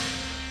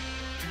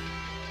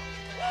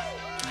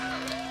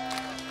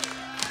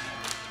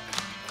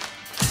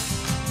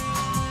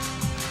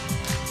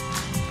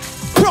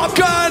 Prop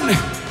gun.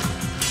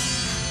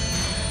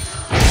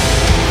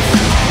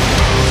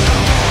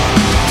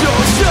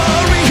 Don't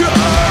sorry,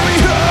 hurry,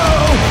 ho.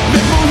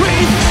 Memory.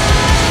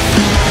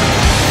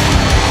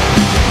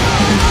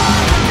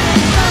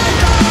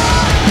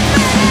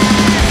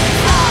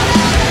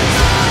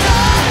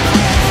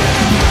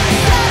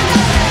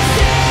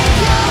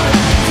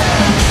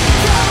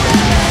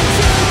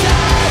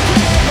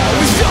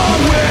 It's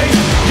always,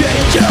 yeah,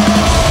 you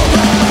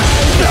might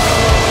know.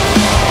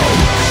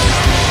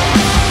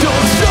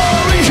 Don't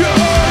sorry,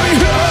 hurry,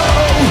 ho.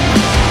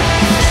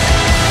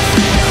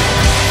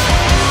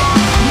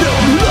 No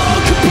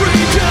longer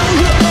breathe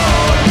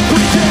alone.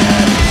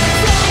 Pretend.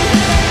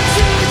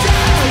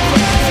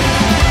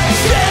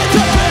 Stand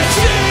up and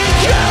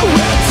think I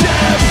will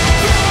tell.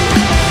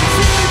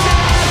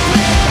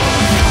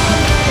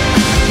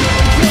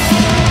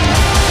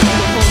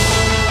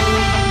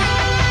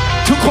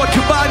 ทุกคน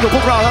คือบ้านของพ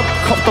วกเราครับ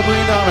ขอบตบมือใ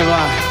ห้น้องหน่อยว่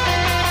า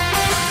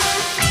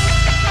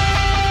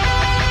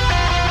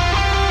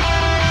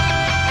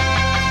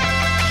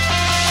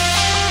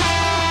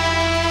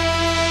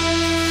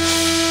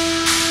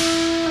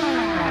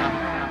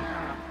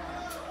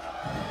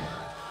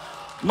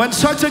มัน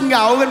ชักจะเหง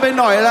ากันไป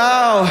หน่อยแล้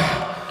ว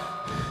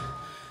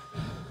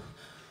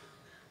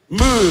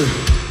มือ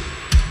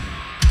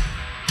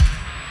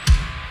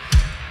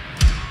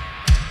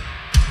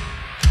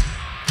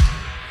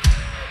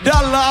ด้า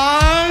นหลั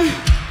ง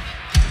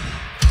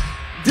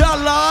ด้าน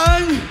หลั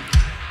ง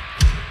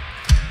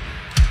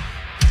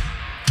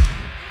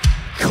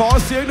ขอ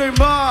เสียงหน่อย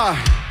มา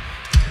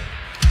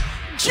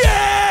เ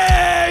ย้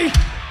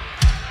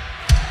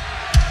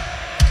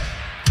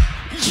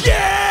เ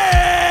ย้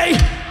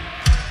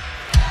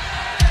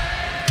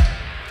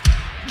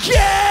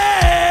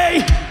Yay!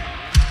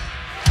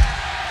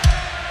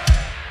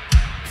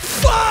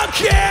 Fuck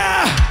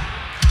yeah!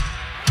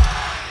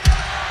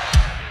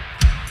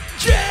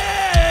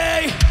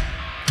 Yay!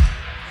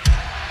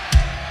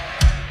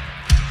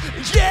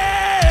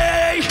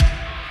 Yay!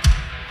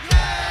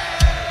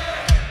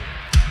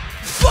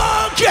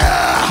 Fuck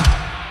yeah!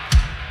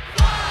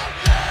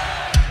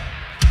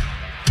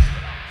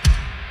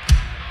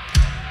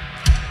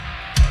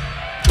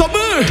ตบ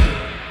มือ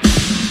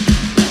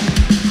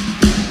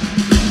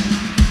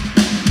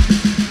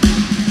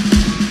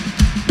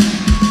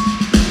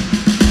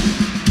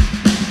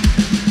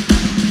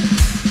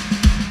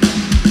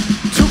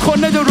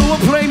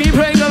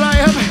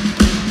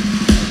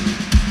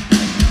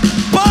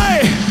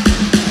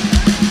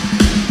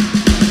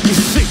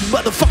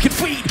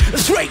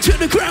straight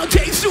to the ground,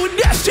 takes to an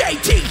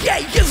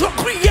SATA is what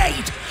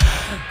create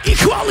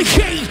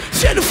equality.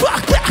 Send the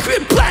fuck back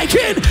with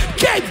blanket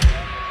game.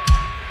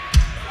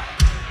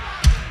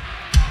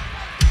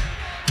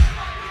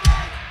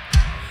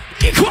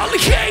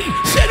 Equality,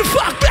 send the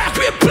fuck back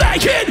with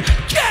blanket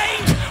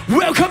game.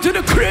 Welcome to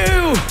the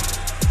crew.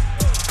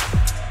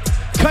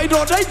 ใครโด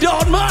ดได้โด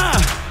ดมา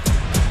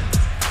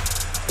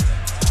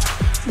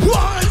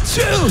 1,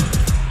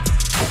 2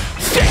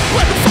 Stay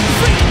with the fucking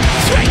feet.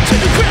 Straight to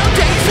the ground,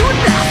 days or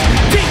not.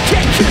 DK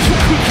is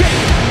what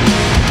create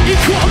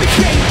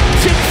equality.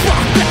 Send the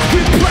fuck back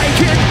with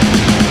blanket.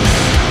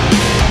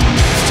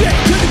 Stay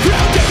to the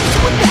ground, days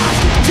or not.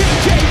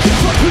 DK is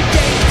what create.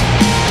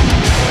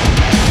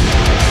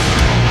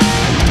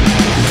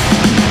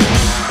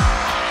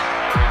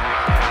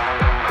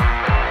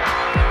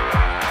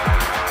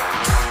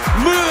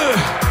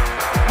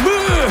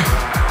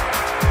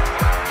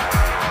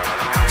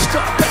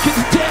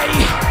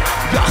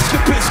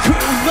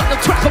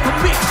 Track of a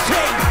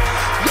mixtape,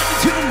 listen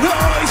to the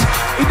noise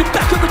in the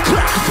back of the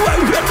class where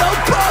we had no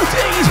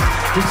parties.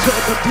 The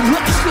time of the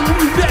last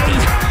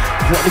illuminate.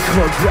 What they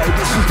call right,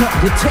 this is not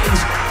the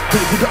taste.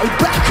 Baby, go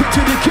back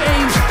into the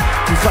games.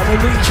 We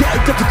finally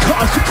checked up the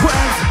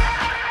consequence.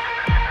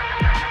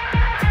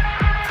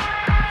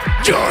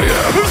 I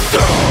am a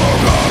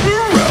star on the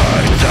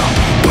rise,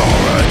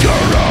 pouring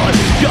your on.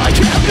 I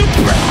have the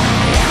pride.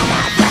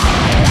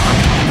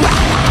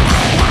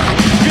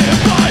 Get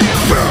by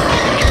your bird.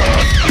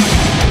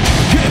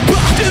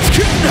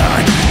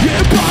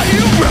 Get by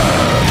your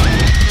road.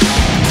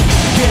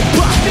 Get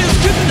by this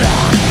good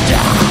night.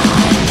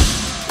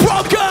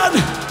 Broken.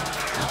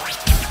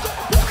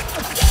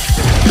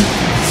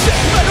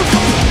 Sick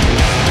metaphor.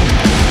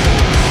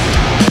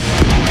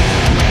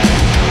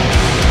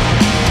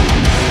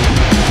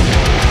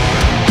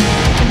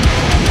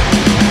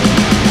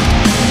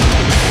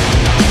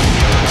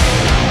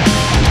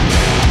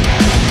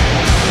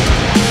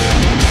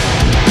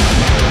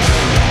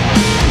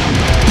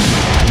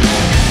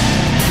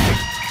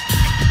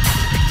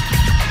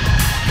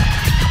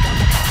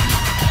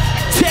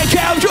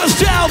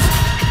 Yourself.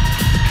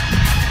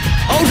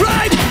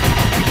 Alright,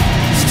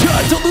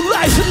 start on the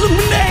lights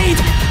illuminate.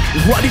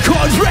 What he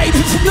calls raid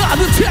is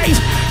another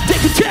taste. They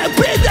can tap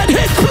in that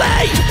hit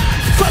play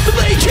from the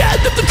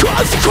legend of the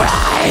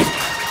consecrate.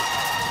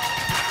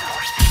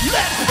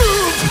 Let's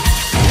move.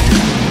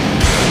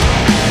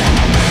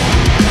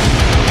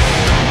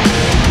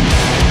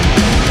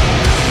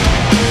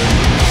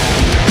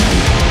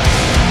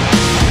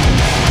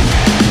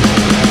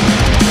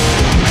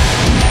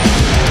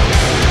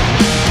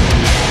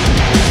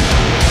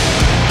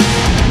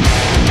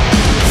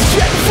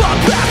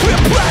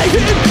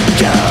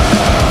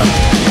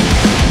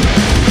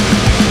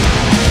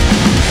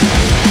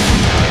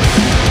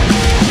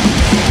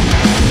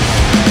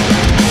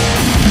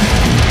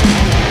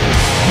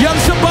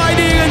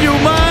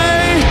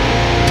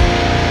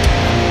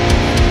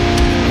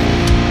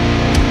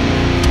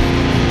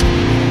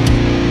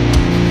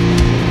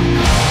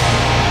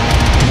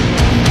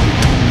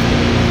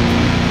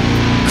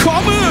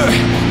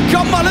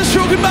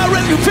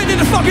 Fit in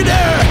the fucking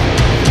air.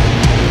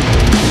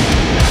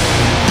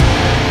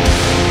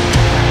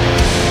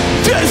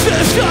 This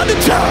is not the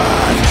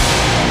time.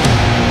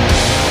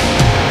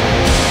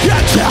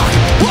 Get out,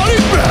 body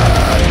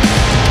red.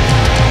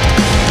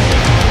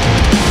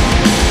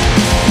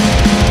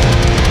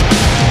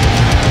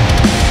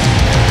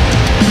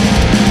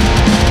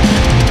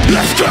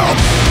 Let's go.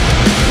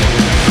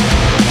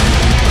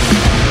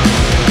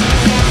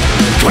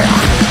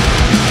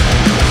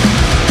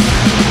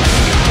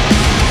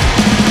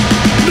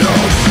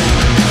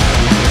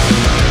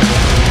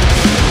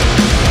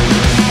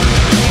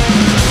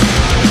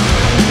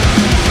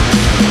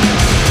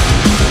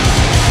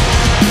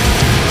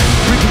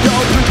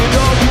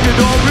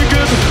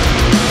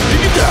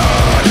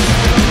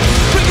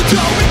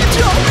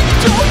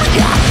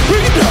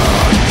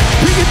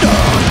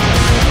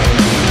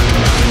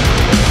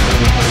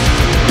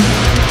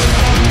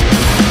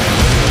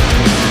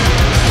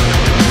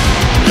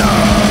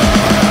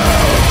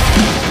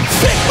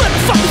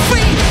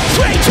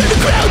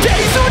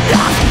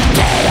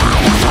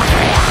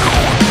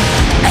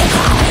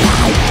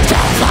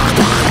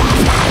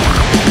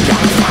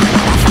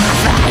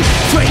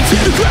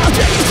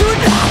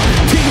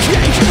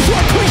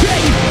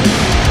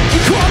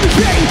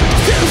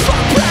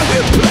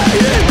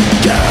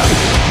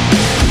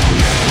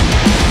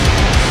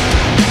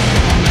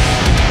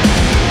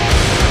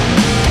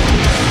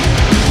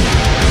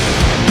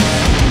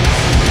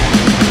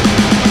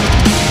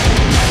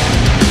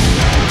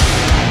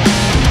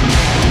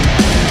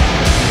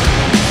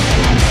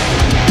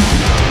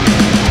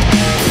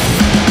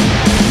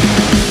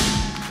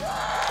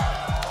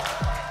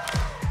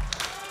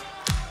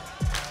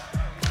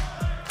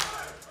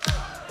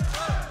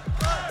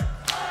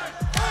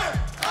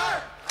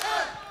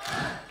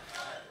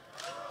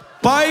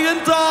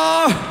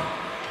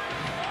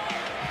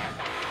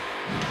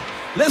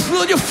 Let's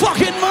lose your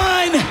fucking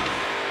mind.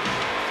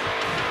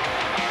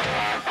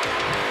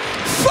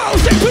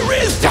 false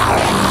victories.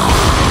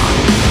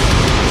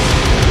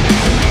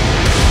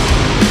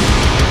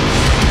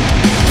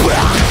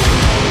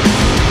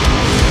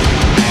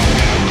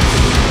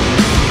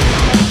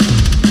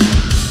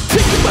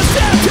 Taking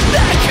myself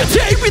tonight, you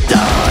take me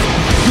down.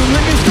 You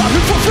let me stop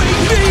it for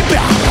freeing me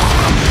back.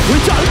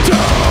 Without a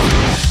door,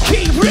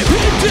 keep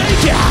repeating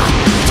yeah,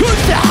 to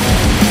stop.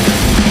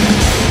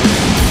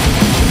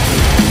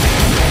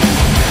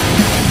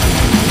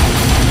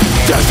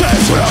 This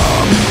is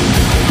wrong.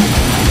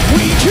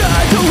 We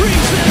got the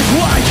reasons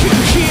why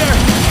you're here.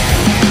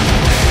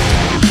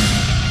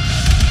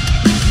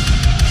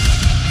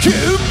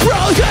 You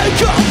brought a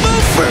common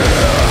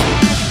fear.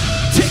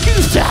 Taking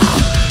a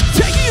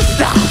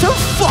step to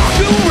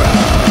fucking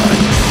run.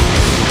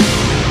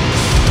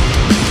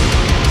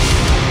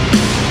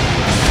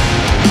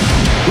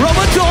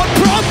 Ramadan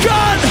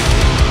broken.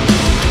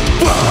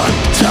 1,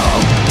 2,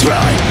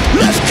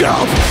 3, let's go.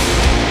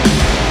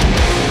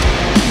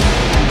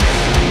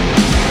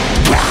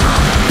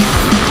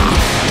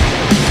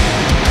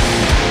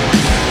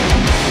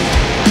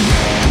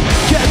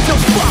 Get the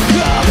fuck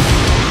up.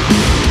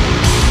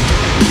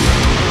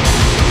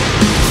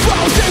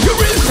 False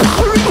victories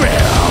are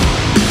real.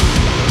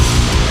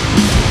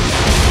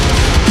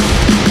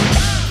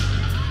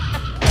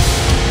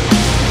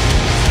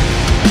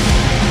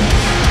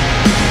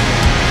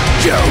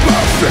 You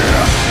will fear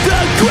the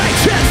great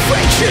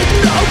transformation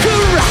of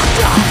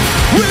character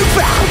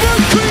without a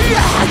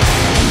create.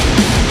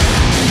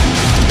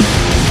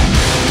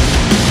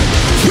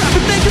 Try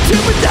to make it to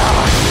me now.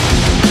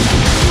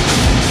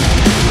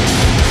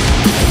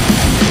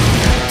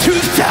 To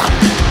stop.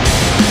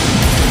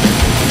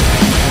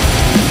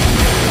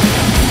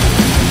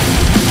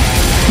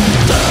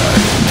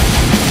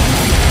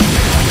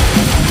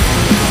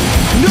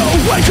 No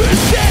one could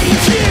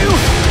save you.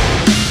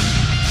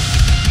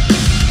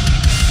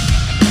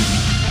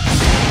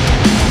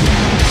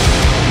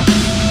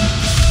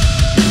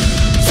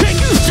 Take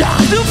you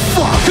time to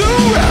fuck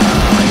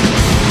around.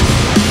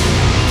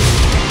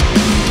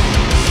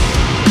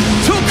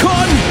 ทุกค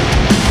น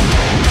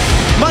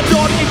มาโด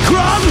นอีกค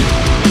รั้ง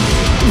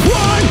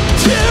 1,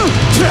 2,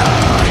 3.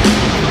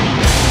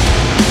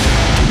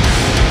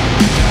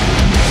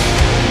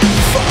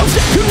 False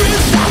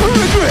victories are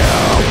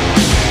real.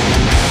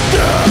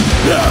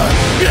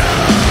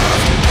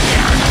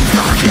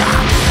 Fuck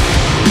up.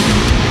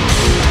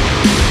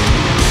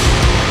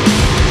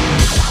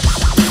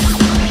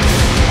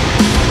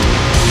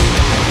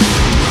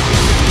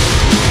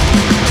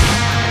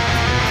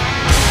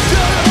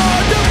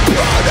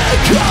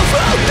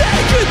 Of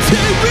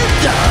negative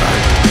return.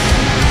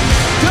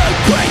 The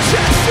great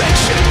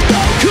transfiction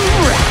no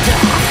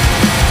corrector.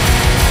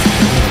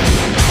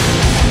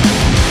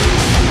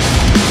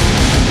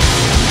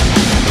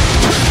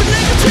 The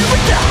negative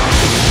return.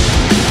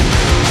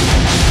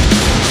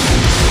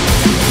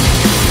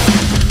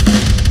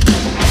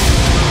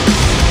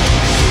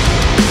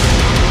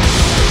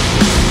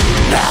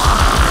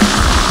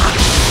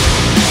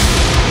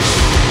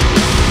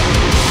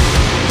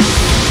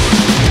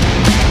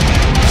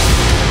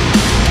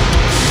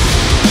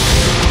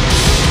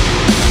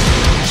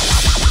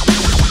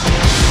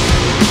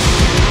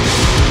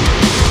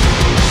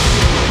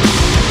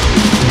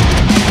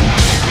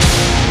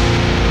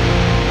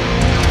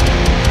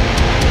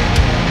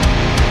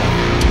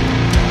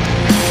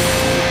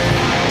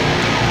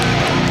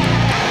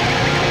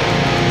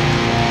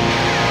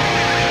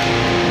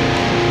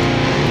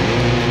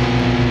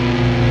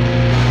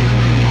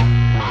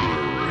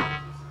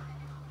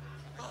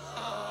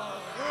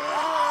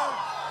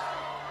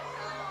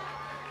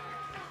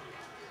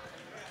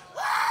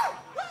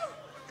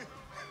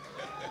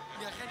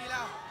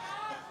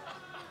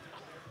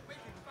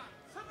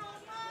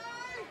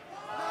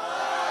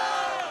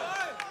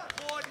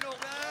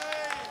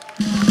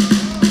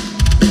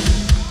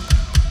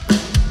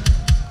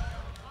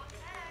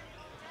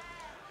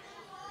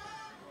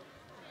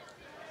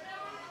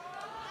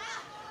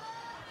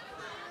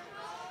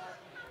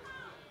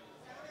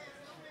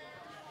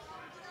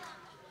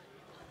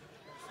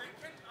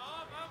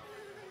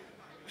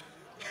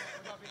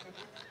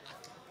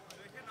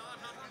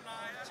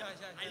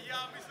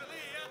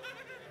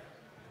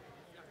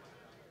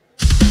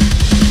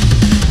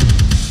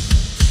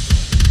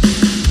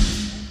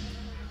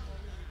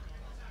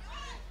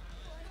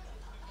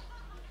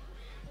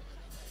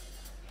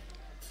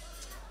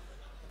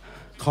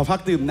ขอพั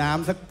กดื่มน้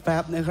ำสักแ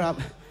ป๊บนะครับ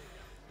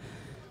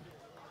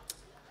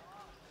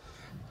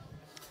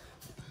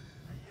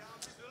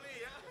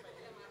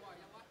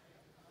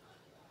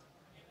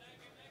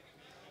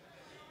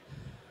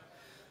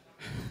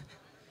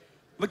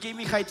เมื่อกี้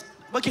มีใ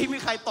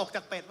ครตกจ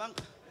ากเป็ดบ้าง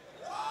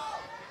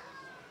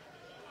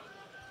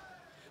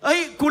เอ้ย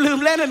กูลืม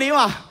เล่นอันนี้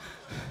ว่ะ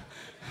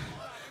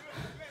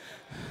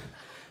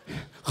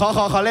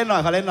ขอเล่นหน่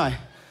อย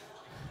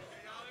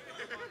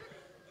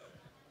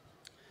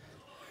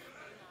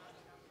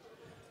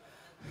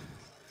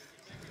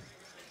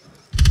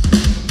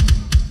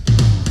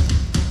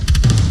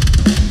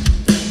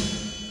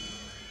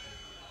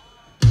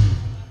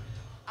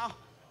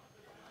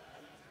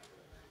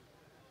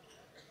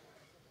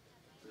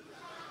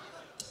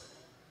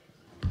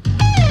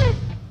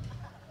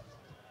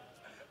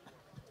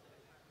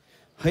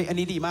เฮ้ยอัน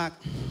นี้ดีมาก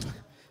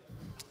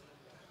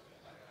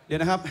เดี๋ยว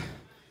นะครับ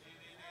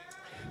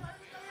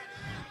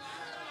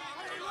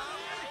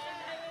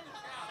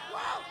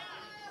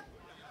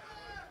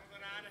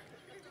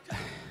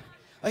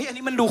เฮ้ยอัน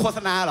นี้มันดูโฆษ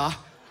ณาเหรอ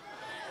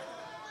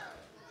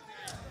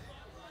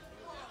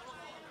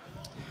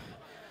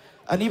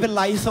อันนี้เป็นไ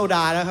ลท์โซด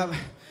านะครับ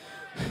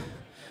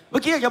เมื่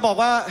อกี้อยากจะบอก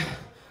ว่า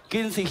กิ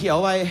นสีเขียว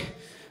ไป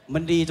มั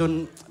นดีจน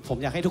ผม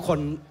อยากให้ทุกคน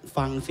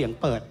ฟังเสียง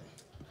เปิด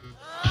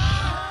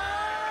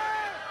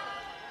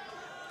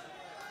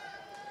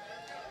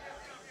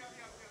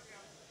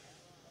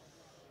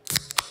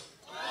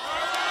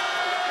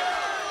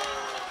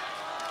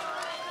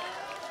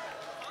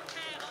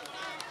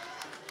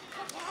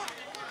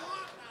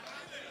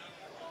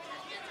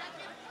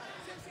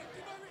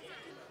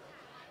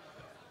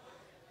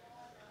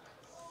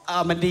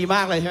มันดีม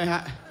ากเลยใช่ไหมฮ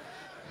ะ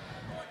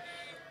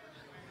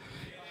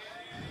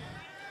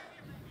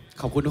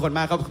ขอบคุณทุกคนม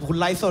ากครับขอบคุณ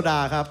ไลท์โซดา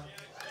ครับ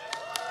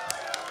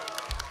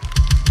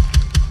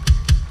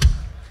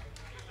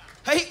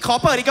เฮ้ยขอ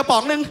เปิดอีกกระป๋อ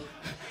งหนึ่ง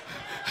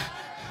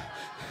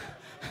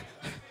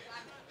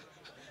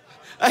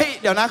เฮ้ย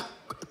เดี๋ยวนะ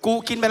กู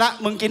กินไปละ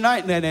มึงกินน้อย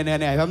เหนื่อ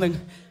ยแป๊บนึง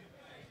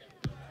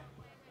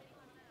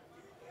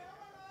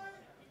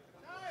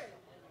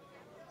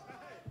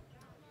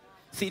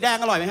สีแดง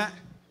อร่อยไหมฮะ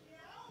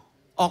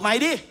ออกไหม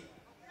ดิ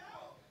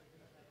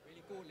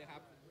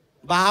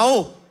เบา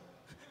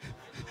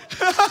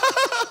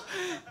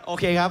โอ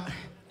เคครับ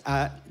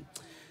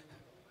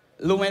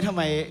รู้ไหมทำไ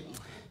ม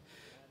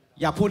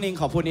อยากพูดนิ่ง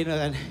ขอพูดนิดนึง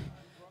กัน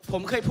ผ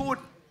มเคยพูด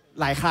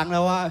หลายครั้งแล้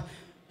วว่า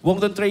วง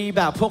ดนตรีแ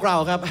บบพวกเรา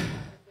ครับ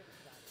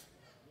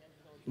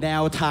แน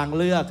วทาง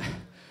เลือก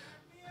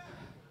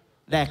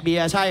แดกเบีย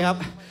ร์ใช่ครับ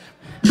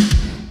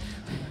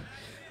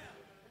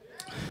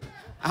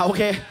โอ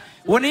เค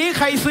วันนี้ใ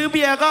ครซื้อเ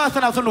บียร์ก็ส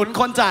นับสนุน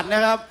คนจัดน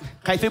ะครับ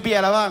ใครซื้อเบีย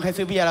ร์แล้วบ้างใคร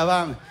ซื้อเบียร์แล้วบ้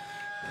าง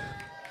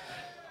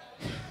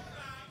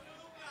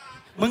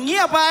มึงเงี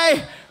ยบไป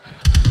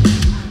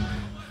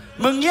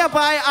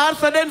อาร์ต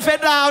เซเดนเฟส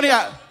ดาวเนี่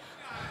ย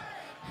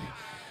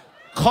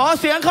ขอ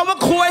เสียงคำว่า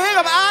คุยให้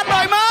กับอาร์ตหน่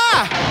อยมา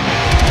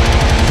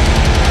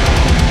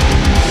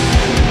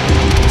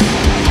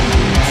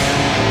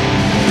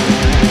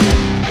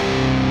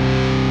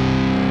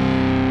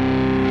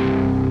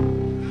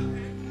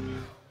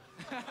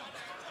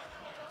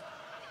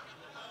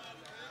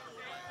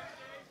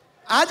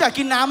อาร์ตอยาก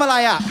กินน้ำอะไร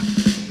อ่ะ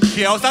เ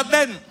ขียวซัดเ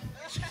ต้น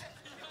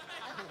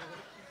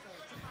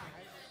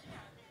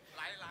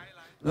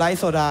ไลท์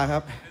โซดาครั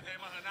บ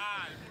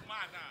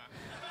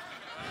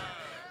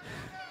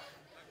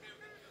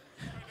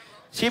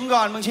ชิมก่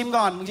อนมึงชิม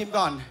ก่อ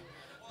น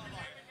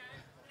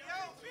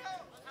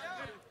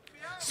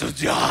สุด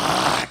ยอ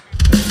ด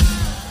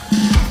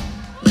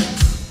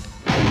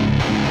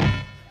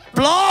ป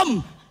ลอม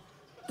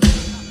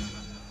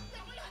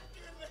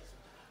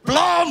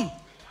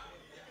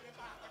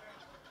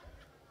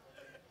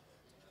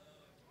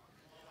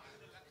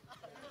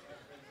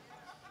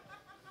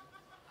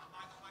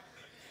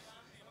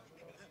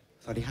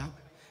สวัสดีครั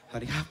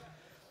บ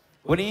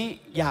วันนี้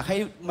อยากให้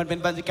มันเป็น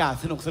บรรยากาศ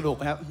สนุก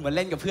นะครับเหมือนเ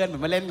ล่นกับเพื่อนเหมือ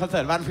นมาเล่นคอนเสิ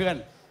ร์ตบ้านเพื่อน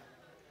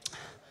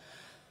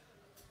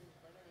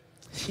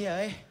เชี่ย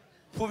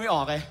พูดไม่อ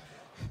อกเลย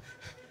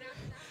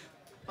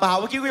เปล่า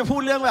เมื่อกี้กูจะพู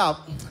ดเรื่องแบบ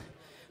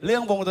เรื่อ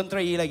งวงดนต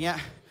รีอะไรเงี้ย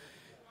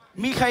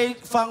มีใคร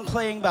ฟังเพ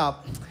ลงแบบ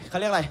เขา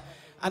เรียกอะไร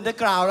อันเดอร์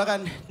กราวด์แล้วกัน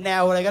แน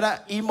วอะไรก็ได้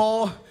อีโม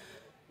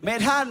เม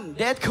ทัล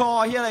เดธคอ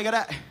ร์ที่อะไรก็ไ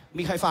ด้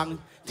มีใครฟัง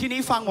ที่นี้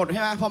ฟังหมดใ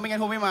ช่ไหมเพราะไม่งั้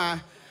นผมไม่มา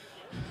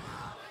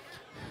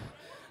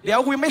เดี๋ยว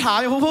กูยังไม่ถาม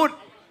อย่าพูด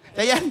ใจ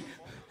เย็น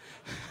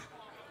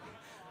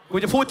กู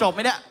จะพูดจบไหม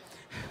เนี่ย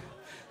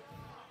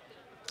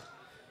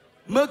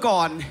เมื่อก่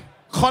อน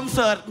คอนเ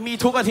สิร์ตมี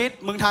ทุกอาทิตย์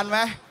มึงทันไหม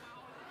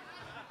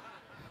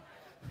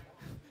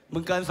มึ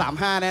งเกิน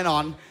35แน่นอ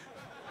น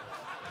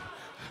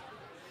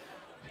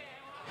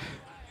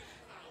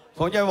ผ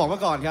มจะบอกไว้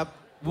ก่อนครับ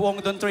วง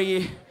ดนตรี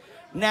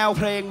แนวเ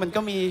พลงมัน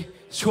ก็มี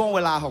ช่วงเว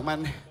ลาของมัน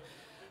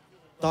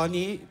ตอน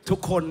นี้ทุก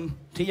คน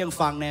ที่ยัง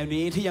ฟังแนว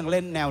นี้ที่ยังเ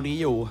ล่นแนวนี้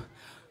อยู่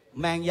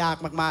แม่งยาก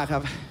มากๆค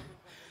รับ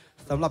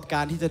สำหรับก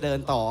ารที่จะเดิน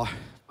ต่อ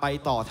ไป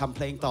ต่อทำเพ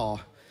ลงต่อ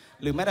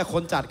หรือแม้แต่ค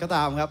นจัดก็ต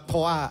ามครับเพรา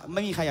ะว่าไ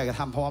ม่มีใครอยากจะ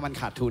ทำเพราะว่ามัน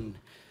ขาดทุน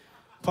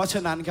เพราะฉ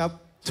ะนั้นครับ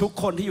ทุก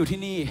คนที่อยู่ที่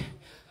นี่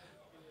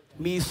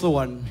มีส่ว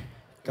น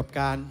กับ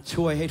การ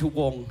ช่วยให้ทุก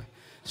วง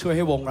ช่วยใ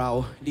ห้วงเรา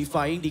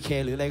Defying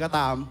Decay หรืออะไรก็ต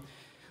าม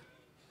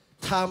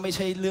ถ้าไม่ใ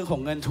ช่เรื่องขอ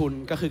งเงินทุน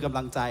ก็คือกำ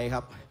ลังใจค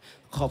รับ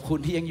ขอบคุณ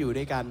ที่ยังอยู่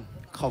ด้วยกัน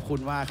ขอบคุณ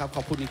มากครับข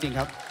อบคุณจริงๆ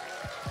ครับ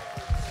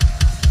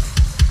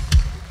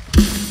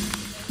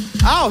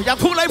อยาก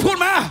พูดอะไรพูด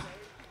มา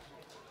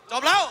จ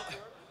บแล้ว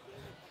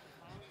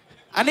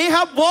อันนี้ค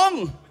รับวง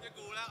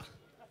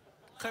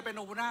เคยเป็นโ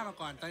อเปร่ามา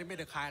ก่อนตอนนี้เป็น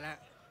เดอะคายแล้ว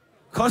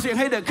ขอเสียง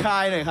ให้เดอะคา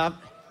ยหน่อยครับ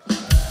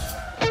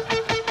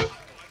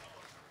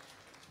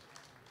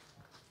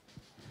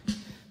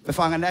ไป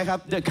ฟังกันได้ครับ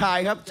เดอะคาย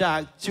ครับจาก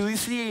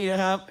Juicy น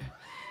ะครับ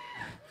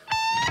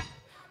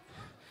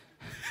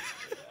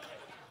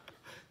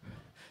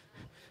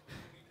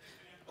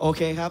โอ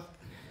เคครับ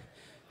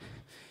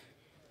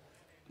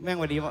แม่ง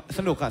วันนี้ส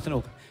นุ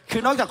กคื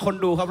อนอกจากคน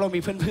ดูครับเรามี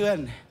เพื่อน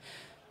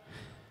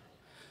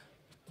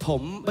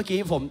เมื่อกี้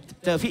ผม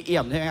เจอพี่เอี่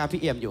ยมใช่ไหมครับ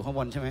พี่เอี่ยมอยู่ข้างบ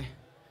นใช่ไหม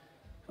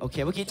โอเค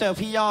เมื่อกี้เจอ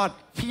พี่ยอด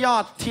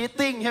ที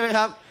ติ้งใช่ไหมค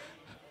รับ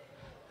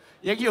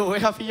ยังอยู่ไหม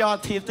ครับพี่ยอด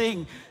ทีติ้ง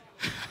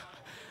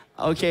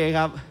โอเคค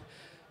รับ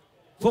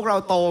พวกเรา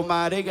โตม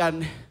าด้วยกัน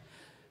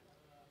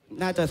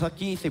น่าจะสัก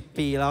20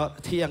 ปีแล้ว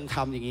ที่ยังท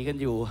ำอย่างนี้กัน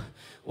อยู่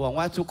หวัง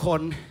ว่าทุกค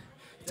น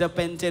จะเ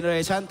ป็นเจเนอเร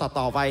ชัน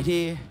ต่อไป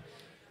ที่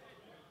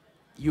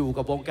อยู่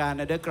กับวงการ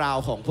อันเดอร์กราว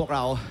ด์ของพวกเร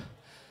า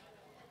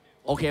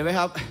โอเคไหมค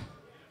รับ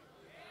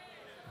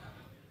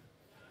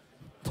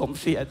ผม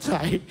เสียใจ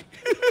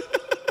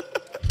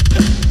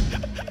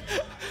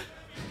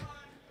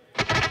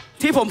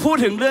ที่ผมพูด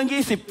ถึงเรื่อง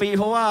20 ปีเ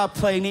พราะว่าเ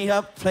พลงนี้ค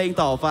รับเพลง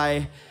ต่อไป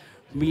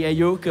มีอา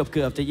ยุเกื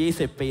อบจะ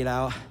20 ปีแล้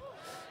ว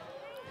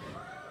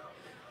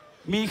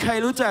มีใคร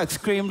รู้จัก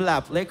Scream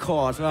Lab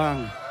Records บ้าง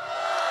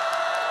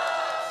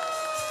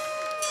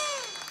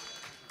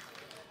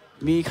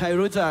มีใคร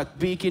รู้จัก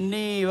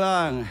Bikini บ้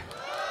าง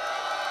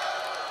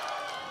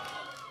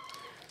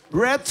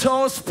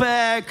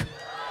Retrospect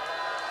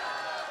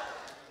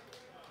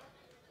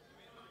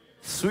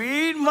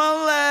Sweet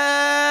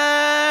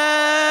Mallet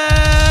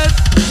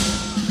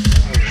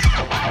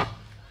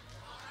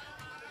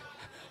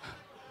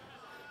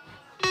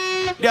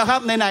เดี๋ยวครับ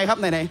ไหนครับ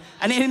ไหน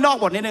อันนี้นอก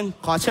บทนิดนึง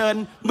ขอเชิญ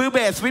มือเบ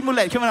ส Sweet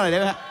Mallet ขึ้นมาหน่อยได้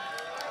ไหมครับ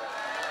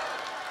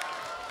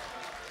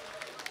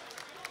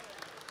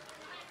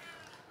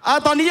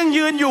ตอนนี้ยัง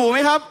ยืนอยู่ไหม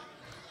ครับ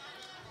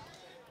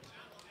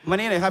มา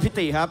นี่หน่อยครับพี่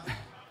ติครับ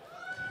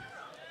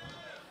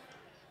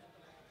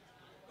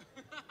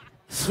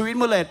Sweet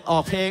Mallet ออ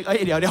กเพลง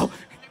เดี๋ยว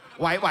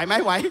ไหวไหม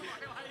ไหว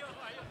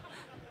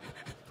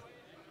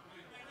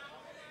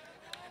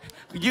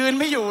ยืน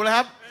ไม่อยู่แล้วค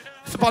รับ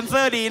สปอนเซ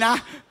อร์ดีนะ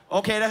โอ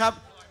เคนะครับ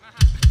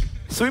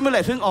Sweet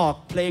Mallet เพิ่งออก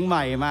เพลงให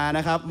ม่มาน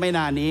ะครับไม่น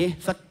านนี้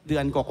สักเดื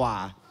อนกว่า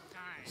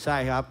ใช่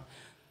ครับ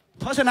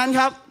เพราะฉะนั้นค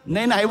รับ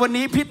ไหนวัน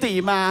นี้พี่ตี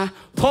มา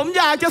ผม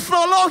อยากจะโซ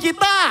โล่กี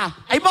ตาร์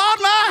ไอ้บอส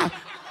มา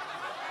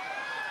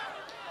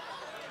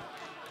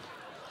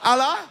เอาเ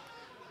หรอ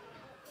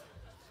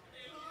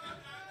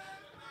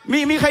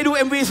มีใครดู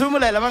MV ซูมอ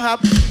ะไรแล้วบ้างครับ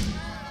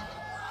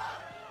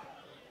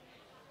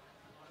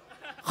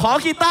ขอ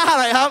กีตาร์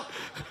หน่อยครับ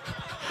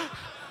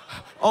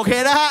โอเค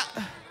นะฮะ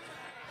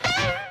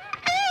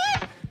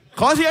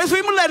ขอเสียงสวิ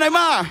มมันเลยหน่อย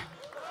มา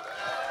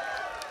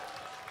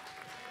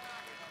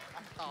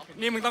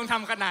นี่มึงต้องท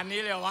ำขนาดนี้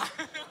เลยวะ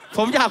ผ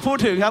มอยากพูด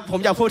ถึงครับผม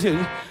อยากพูดถึง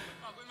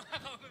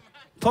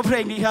เพราะเพล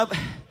งนี้ครับ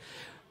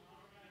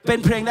เป็น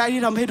เพลงได้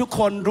ที่ทำให้ทุกค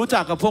นรู้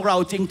จักกับพวกเรา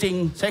จริง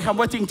ๆใช้คำ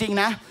ว่าจริง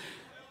ๆนะ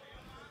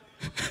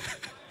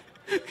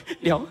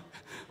เดี๋ยว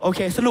โอเค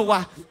สนุกว่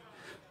ะ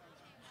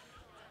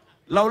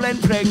เราเล่น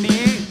เพลง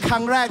นี้ครั้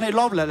งแรกในร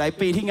อบหลายๆ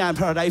ปีที่งาน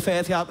Paradise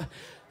Fest ครับ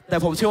แต่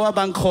ผมเชื่อว่า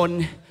บางคน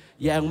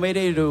ยังไม่ไ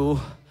ด้รู้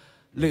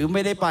หรือไ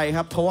ม่ได้ไปค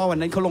รับเพราะว่าวัน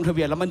นั้นเขาลงทะเ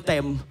บียนแล้วมันเต็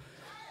ม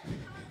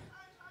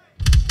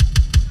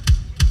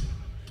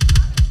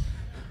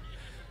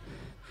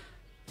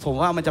ผม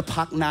ว่ามันจะ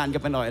พักนานกั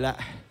นไปหน่อยละ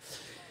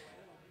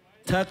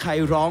ถ้าใคร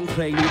ร้องเพ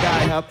ลงนี้ได้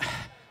ครับ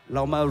เร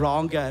ามาร้อ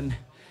งกัน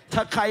ถ้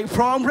าใครพ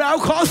ร้อมแล้ว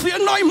ขอเสียง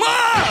หน่อยมา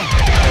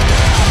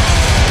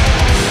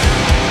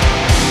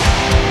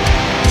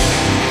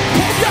ผ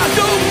มอยาก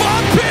ดูมา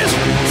พิช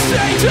เซ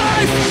ย์ไท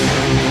ม์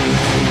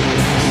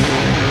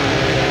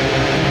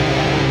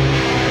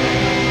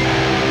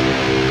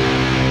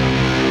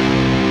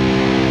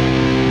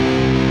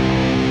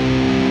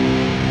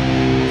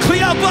เคลี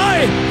ยร์ไป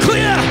เค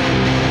ลียร์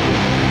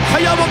ข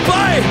ยับออกไป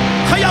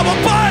ขยับออก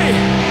ไป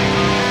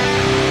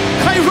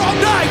ใครร้อง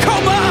ได้เข้า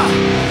มา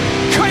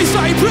ใครใ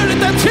ส่เพื่อนได้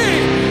เต็มที่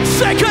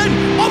Second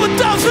of a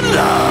thousand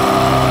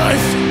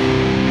lives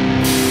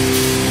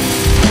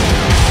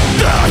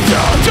There's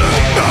no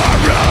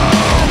tomorrow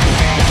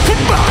for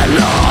my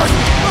Lord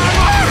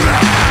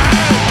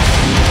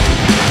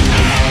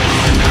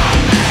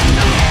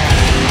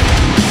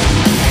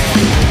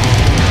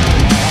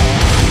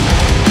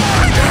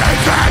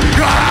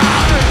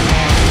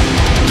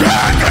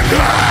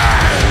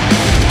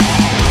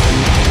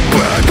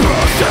But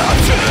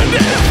perception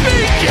is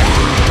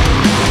begun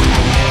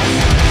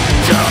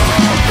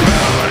Don't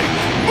really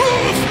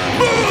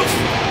move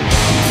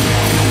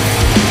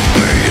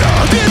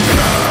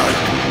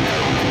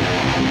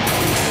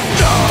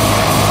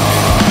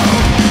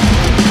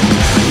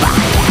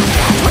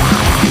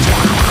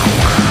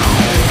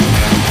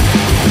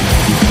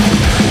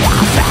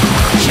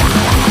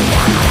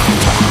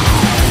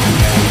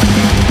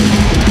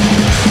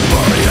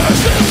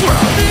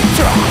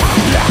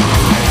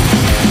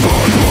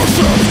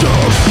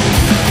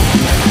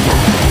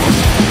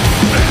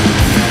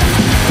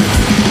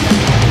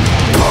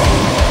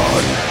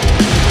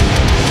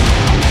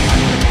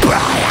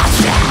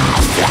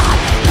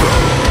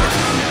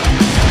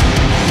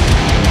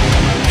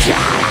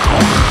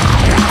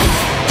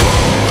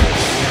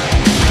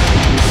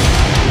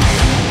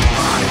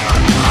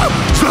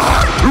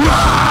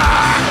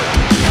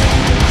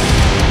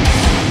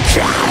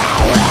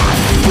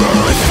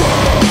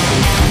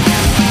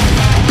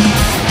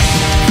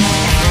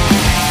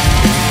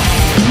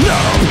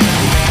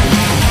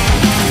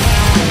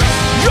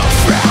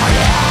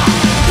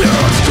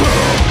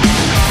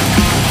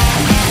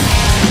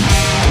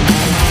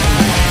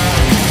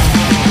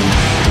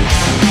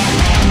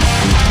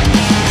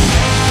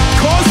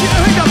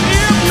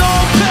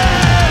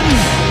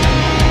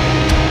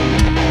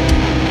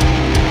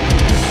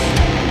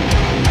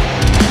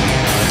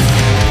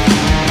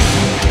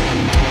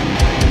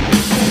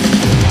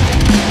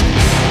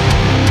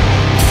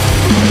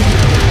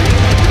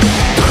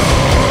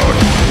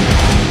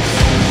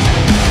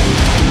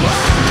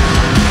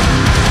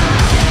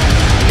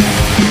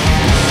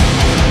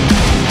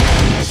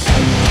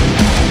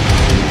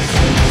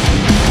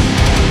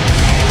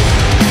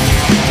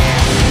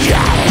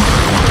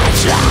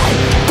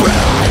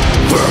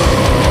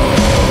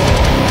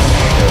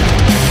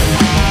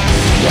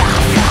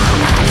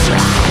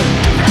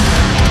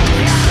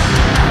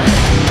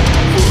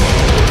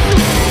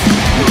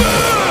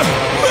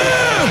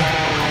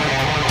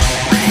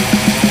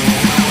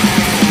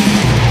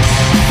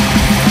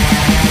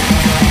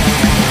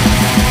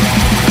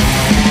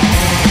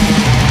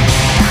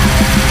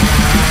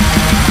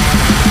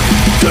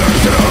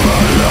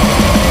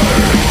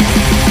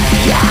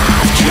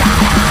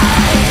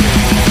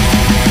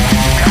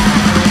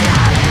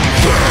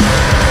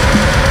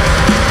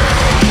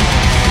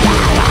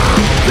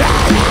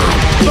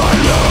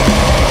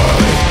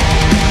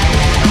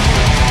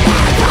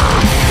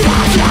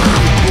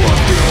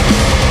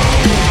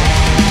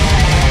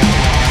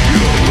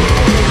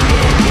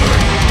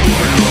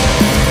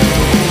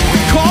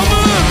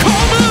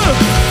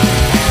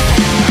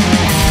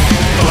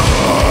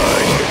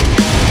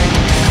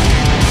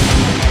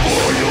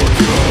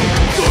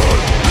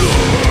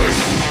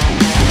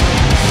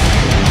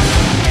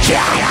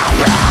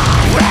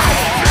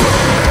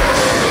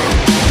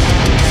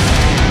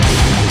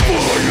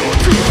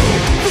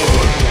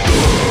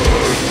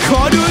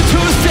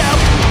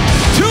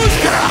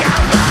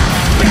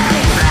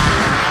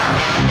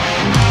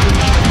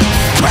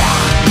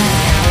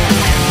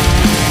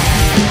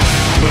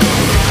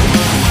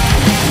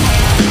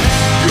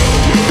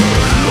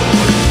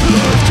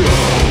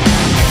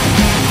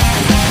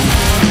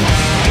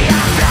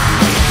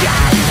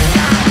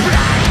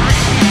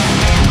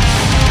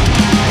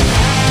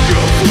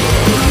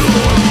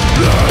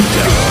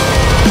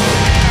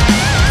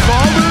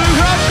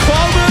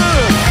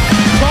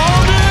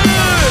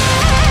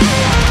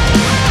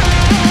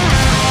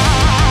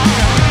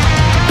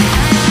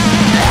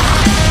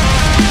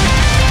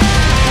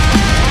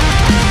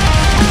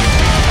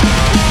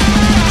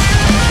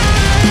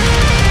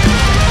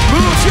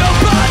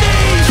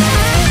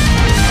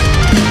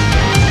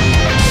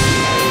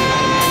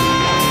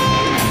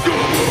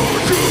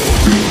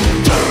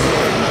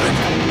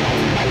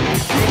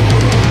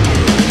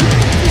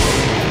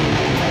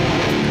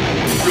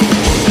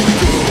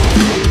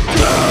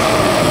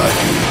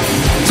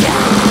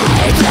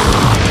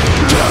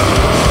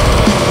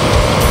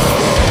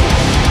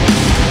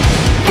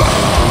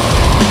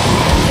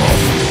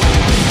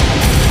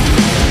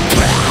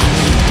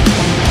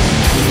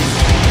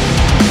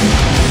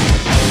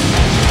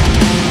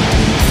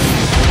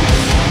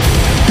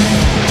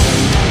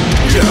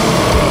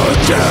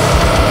ข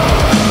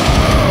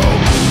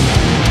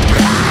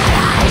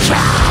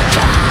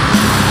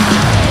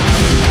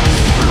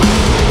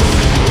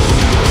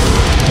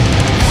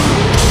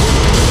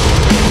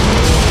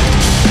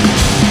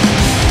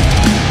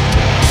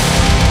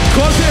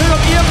อเสียงกั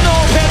บเอียมโน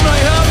เพนหน่อย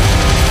ครับ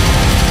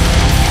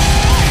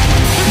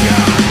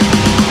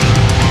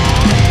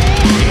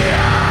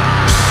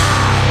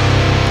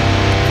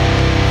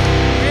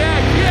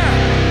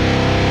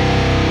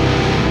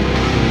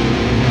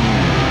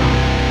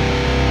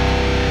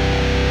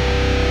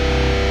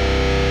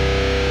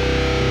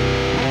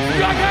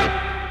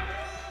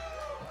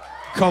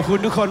ขอบคุณ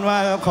ทุกคนมา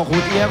กครับขอบคุ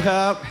ณเอียมค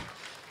รับ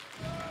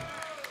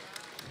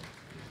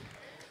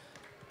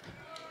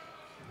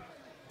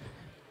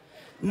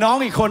น้อง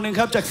อีกคนหนึ่ง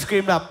ครับจากสกรี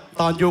มแบบ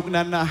ตอนยุค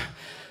นั้นนะ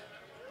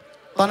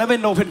ตอนนั้นเป็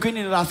นโนเพนควิน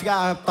อินลาสกา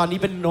ตอนนี้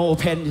เป็นโน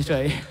เพนเฉ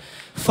ย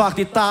ๆฝาก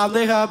ติดตาม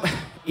ด้วยครับ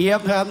เอีย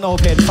มครับโน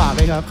เพนฝาก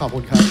ด้วยครับขอบคุ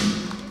ณครับ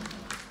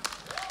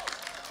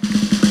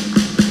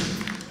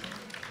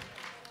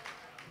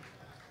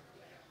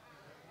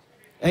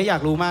อยา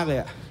กรู้มากเลย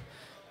อ่ะ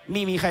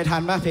มีใครทั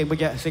นบ้างเพลงเมื่อ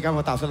กี้ซิกา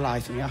มาตาสลาย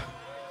สิ่งนี้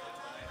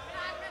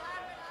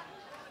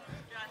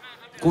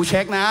กูเ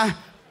ช็คนะ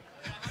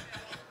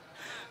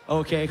โอ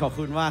เคขอบ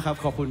คุณมากครับ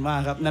ขอบคุณมาก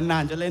ครับนา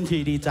นๆจะเล่นที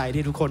ดีใจ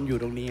ที่ทุกคนอยู่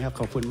ตรงนี้ครับ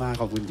ขอบคุณมาก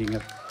ขอบคุณจริงค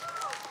รับ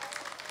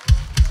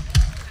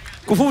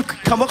กูพูด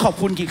คำว่าขอบ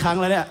คุณกี่ครั้ง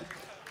แล้วเนี่ย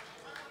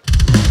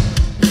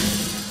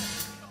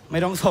ไม่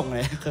ต้องส่งเล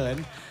ยเขิน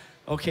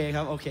โอเคค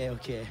รับโอเค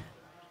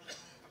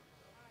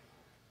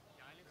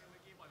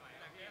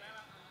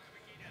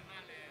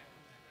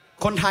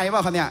คนไทยเป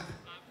ล่าครับเนี่ย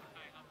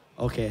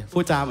โอเคพู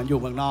ดจาเหมือนอยู่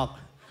เมืองนอก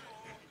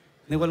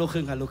นึกว่าลูกค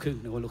รึ่งครับลูกครึ่ง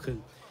นึกว่าลูกครึ่ง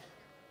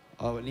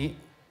วันนี้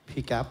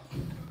พี่กั๊บ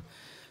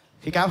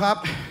ครับ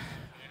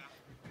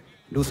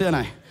ดูเสื้อห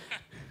น่อย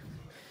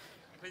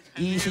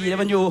EC แล้ว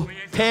มันอยู่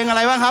เพลงอะไ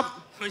รบ้างครับ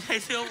ไม่ใช่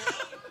เสื้อ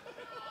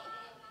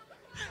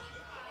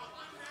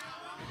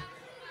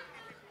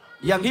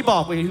อย่างที่บอ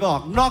ก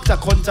นอกจาก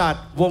คนจัด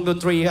วงดน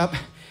ตรีครับ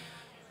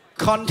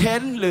คอนเท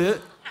นต์หรือ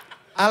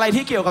อะไร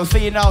ที่เกี่ยวกับ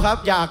ซีนเราครับ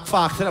อยากฝ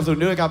ากสนับสนุ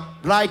นด้วยครับ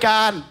รายก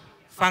าร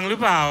ฟังหรือ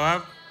เปล่าครับ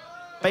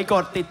ไปก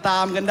ดติดตา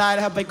มกันได้น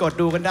ะครับไปกด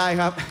ดูกันได้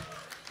ครับ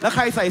แล้วใค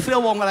รใส่เสื้อ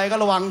วงอะไรก็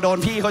ระวังโดน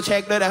พี่เขาเช็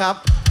คด้วยนะครับ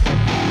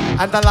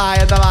อันตรา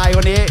ย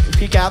วันนี้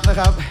พี่แก๊ปนะ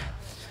ครับ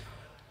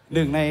ห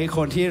นึ่งในค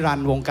นที่รัน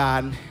วงกา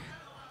ร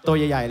ตัว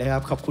ใหญ่ๆเลยค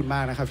รับขอบคุณม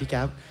ากนะครับพี่แ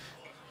ก๊ป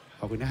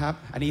ขอบคุณนะครับ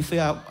อันนี้เสื้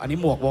ออันนี้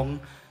หมวกวง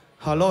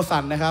ฮอลโลซั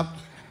นนะครับ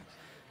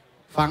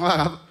ฟังว่า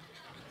ครับ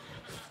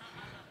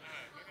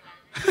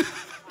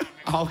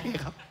โอเค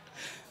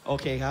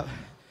ครับ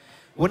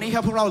วันนี้ค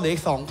รับพวกเราเหลืออี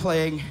ก2 เพล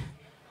ง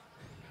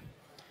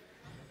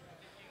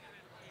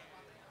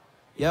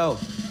Yo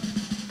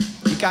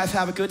you guys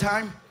have a good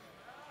time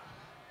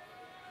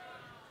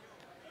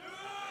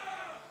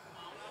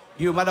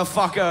you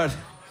motherfucker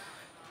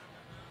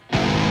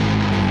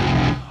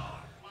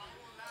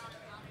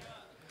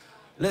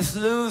let's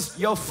lose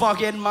your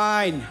fucking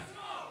mind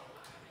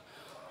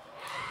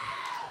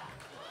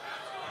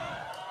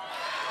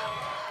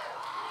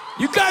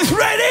you guys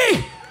ready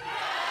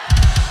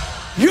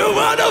you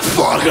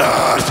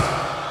motherfuckers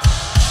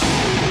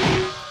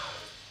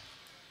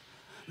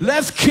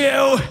let's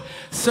kill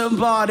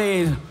somebody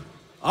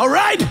all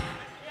right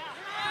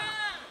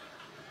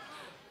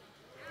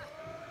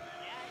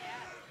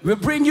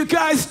we'll bring you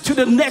guys to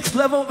the next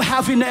level of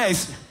happiness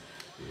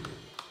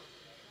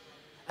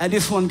and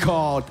this one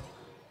called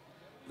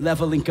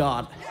Leveling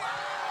God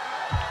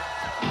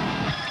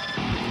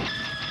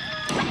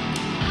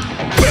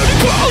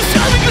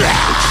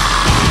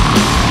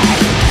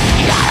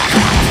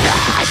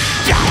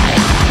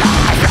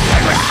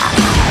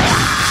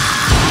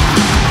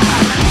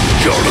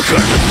You're the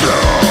kind of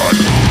thought,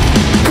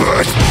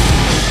 but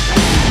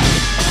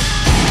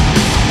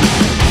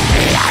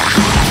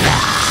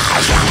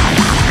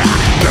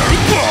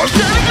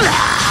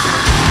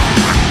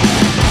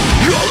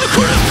you're the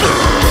kind of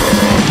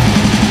thought,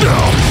 no.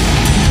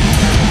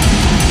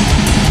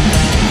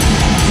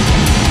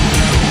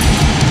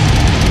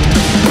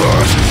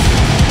 But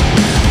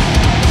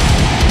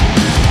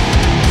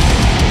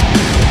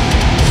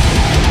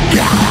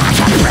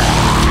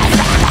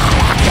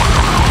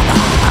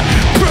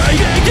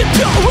praying to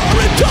tower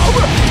and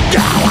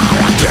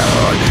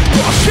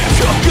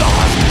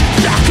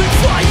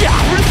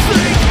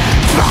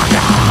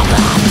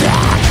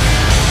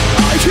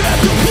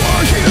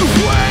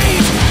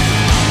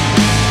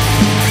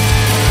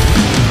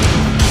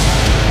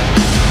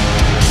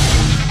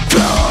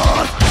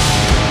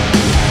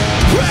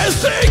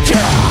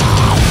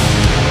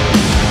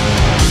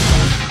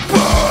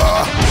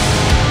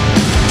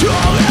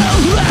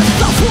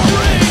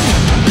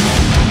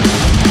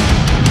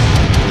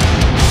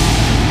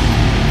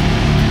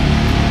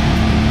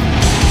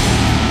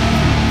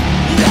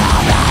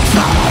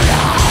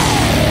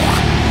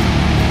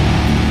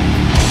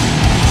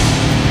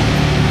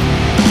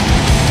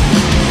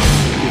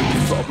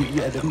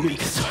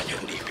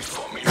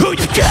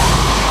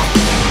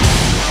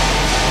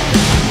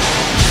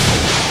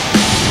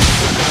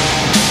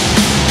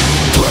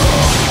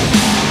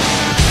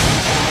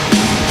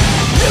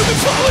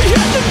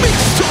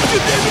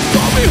your name is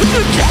for me who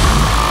the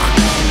dark.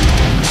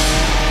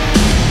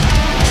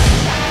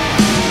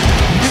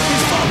 If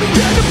it's for me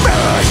in the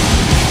mirror,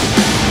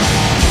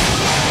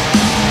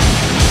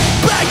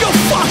 bang your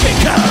fucking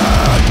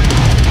head.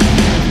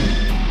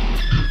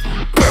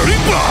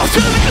 Burning balls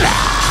in the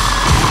glass.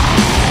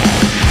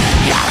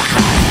 Gotta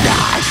cut it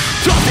down.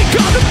 Tossing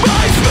on the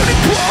minds,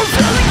 burning balls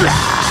in the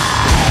glass.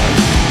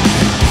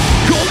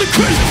 Golden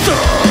crazy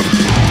storm.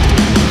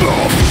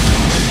 Boom.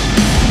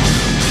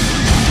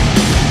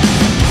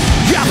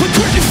 Yeah, for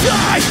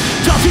criticize.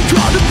 Tossing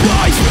on the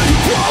minds,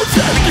 burning balls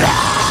in the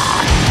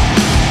glass.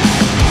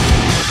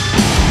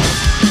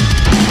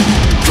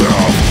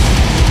 Boom.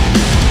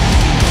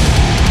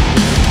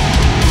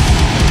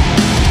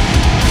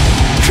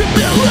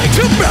 Like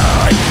to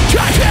mine,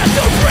 I have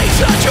no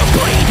reason to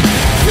bleed.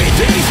 3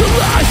 days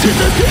alive in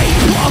the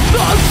name of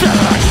the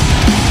sun.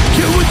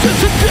 You were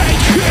just a day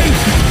king,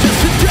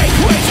 just a day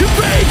way to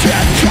make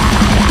it.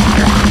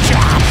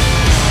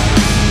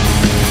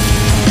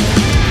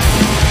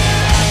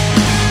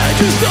 And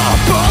you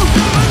stumble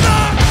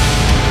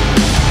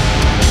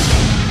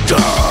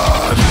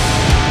God,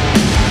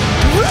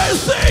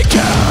 where's they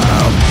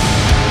come?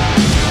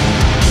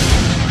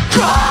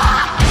 God.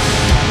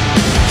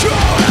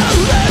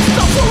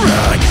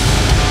 Suffering.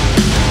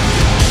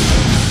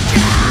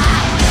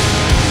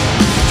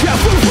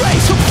 Careful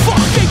race of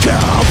fucking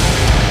girl.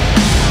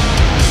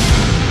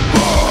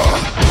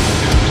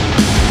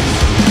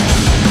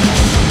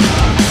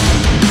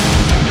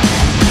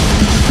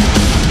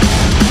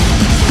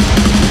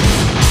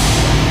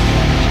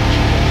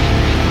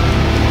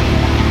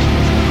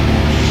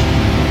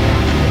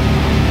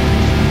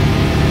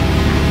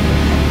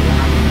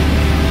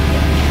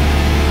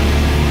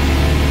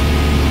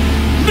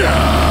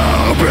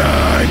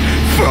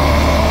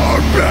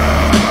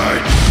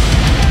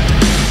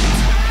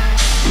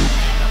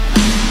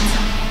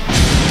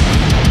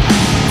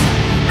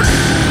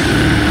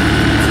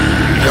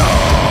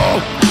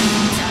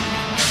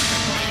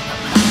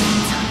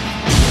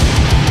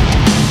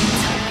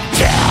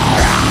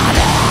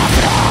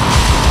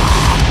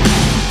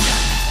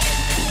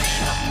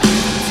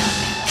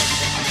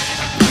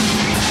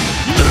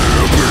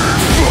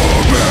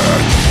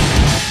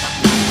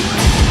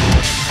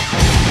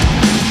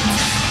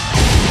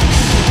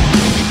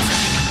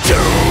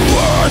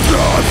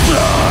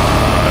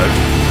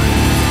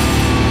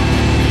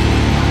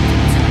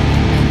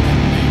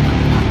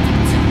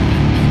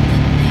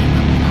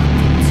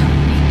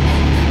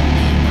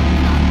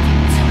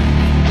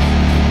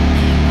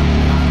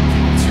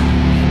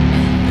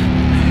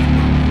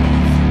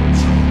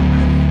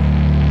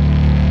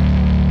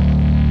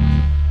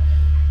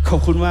ขอ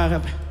บคุณมากค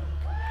รับ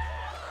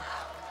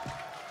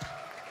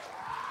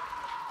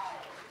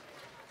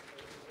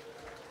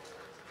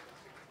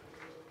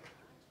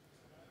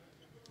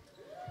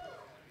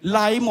ไล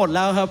ฟ์หมดแ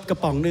ล้วครับกระ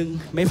ป๋องหนึ่ง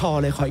ไม่พอ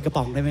เลยขออีกกระ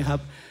ป๋องได้ไหมครับ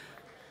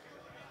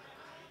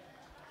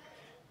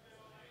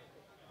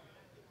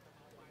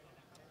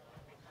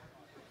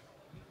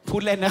พู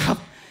ดเล่นนะครับ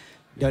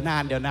เดี๋ยวนา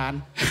น เดี๋ยว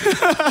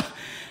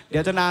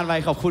จะนานไป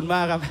ขอบคุณม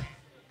ากครับ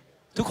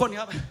ทุกคน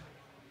ครับ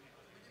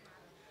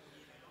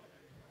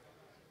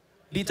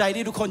ดีใจ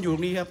ที่ทุกคนอยู่ตร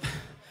งนี้ครับ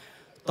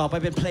ต่อไป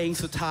เป็นเพลง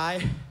สุดท้าย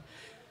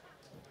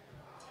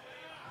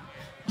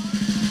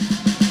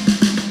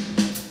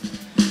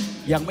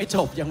ยังไม่จ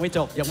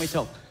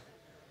บ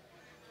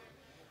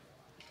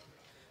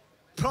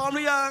พร้อมห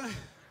รือยัง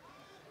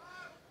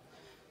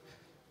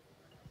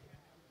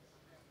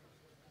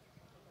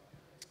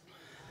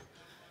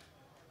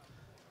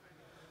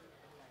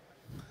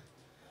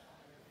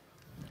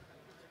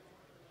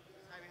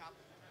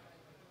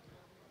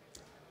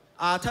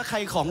ถ้าใคร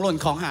ของหล่น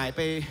ของหายไ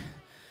ป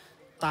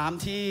ตาม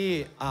ที่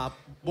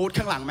บูธ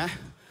ข้างหลังไหม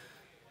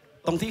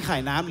ตรงที่ขา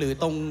ยน้ำหรือ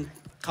ตรง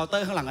เคาน์เตอ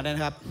ร์ข้างหลังกันน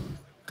ะครับ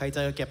ใครเจ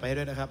อเก็บไป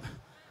ด้วยนะครับ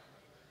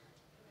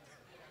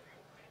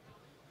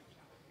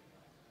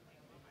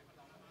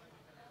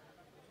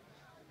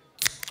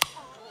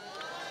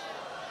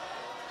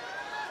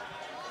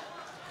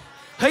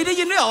เฮ้ยได้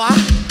ยินด้วยเหรอวะ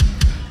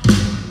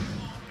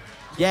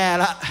แย่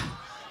ละ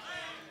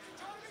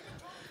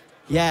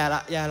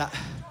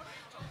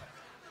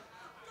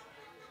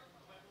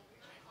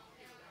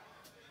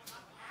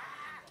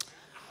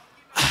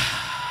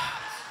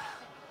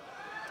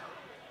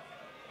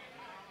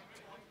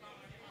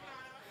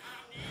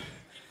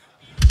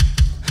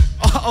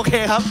โอเค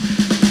ครับ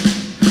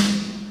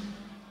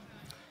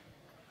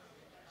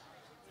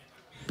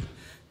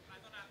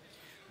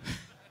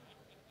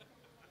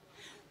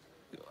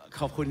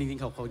ขอบคุณจริ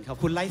งๆขอบ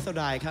คุณไลฟ์โซ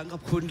ดาครับขอ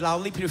บคุณ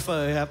Loudly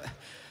Prefer ครับ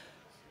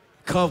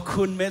ขอบ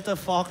คุณ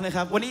Mr.FOX นะค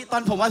รับวันนี้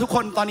ผมว่าทุกค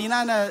นตอนนี้น่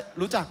าจะ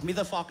รู้จัก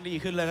Mr.FOX ดี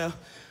ขึ้นแล้วนะ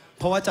เ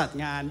พราะว่าจัด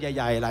งานใ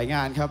หญ่ๆหลายง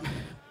านครับ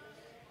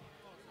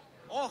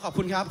โอ้ขอบ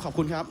คุณครับ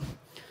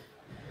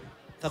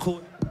ตะคุ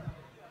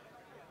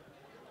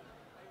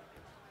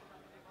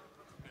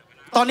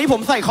ตอนนี้ผ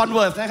มใส่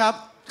Converse นะครับ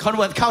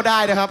Converse เข้าได้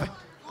นะครับ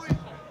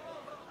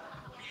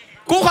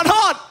กูขอโท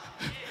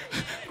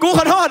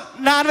ษ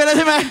นานไปแล้วใ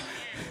ช่ไหม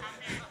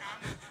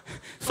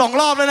2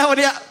 รอบแล้วนะวัน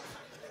นี้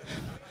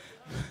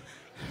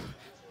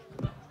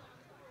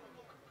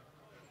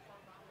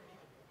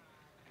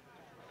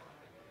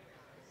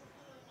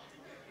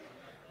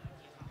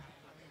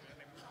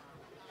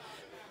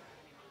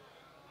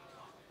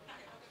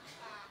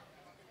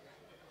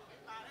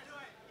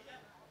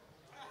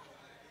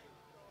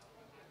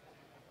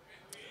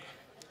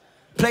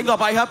เพลงต่อ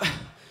ไปครับ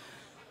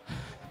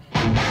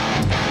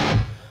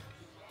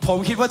ผม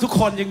คิดว่าทุก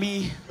คนยังมี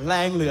แร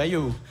งเหลืออ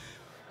ยู่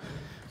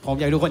ผมอ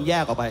ยากให้ทุกคนแย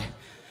กออกไป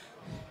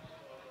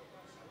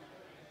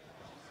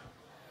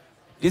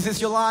This is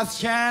your last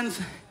chance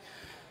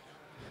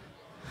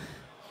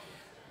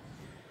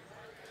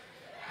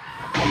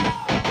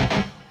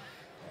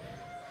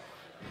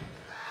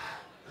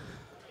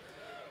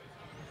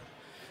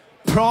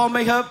พร้อมไหม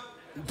ครับ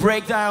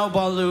Breakdown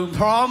Ballroom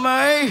พร้อมไหม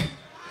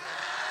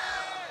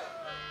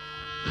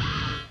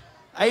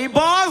ไอ้บ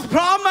อสพ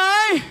ร้อมไหม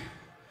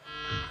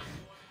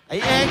ไอ้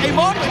เอกไอ้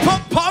มด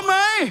พร้อมไหม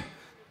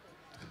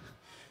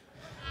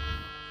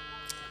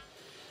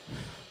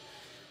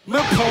เ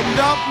มื่อผม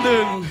นับ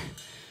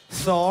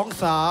1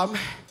 2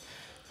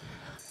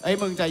 3ไอ้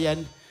มึงใจเย็น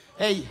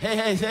เฮ้ย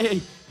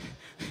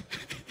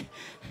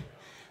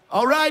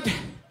alright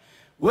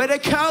when I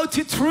count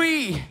to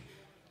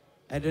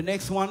 3 and the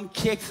next one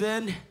kicks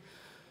in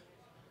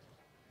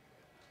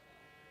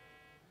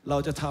เรา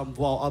จะท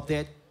ำ wall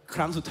update ค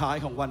รั้งสุดท้าย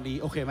ของวันนี้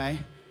โอเคไหม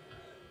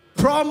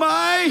พร้อมไหม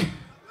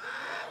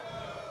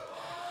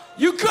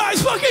You guys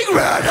fucking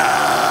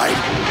ready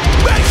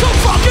make some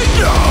fucking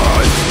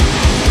noise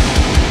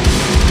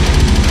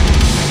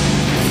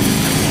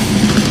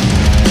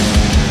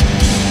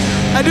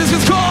and this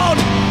is called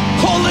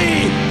Holy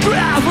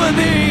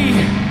Gravity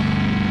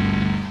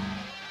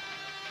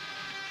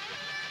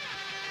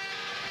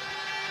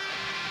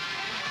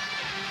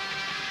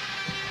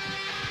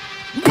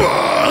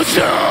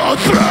Bullshit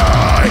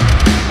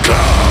 3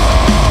 go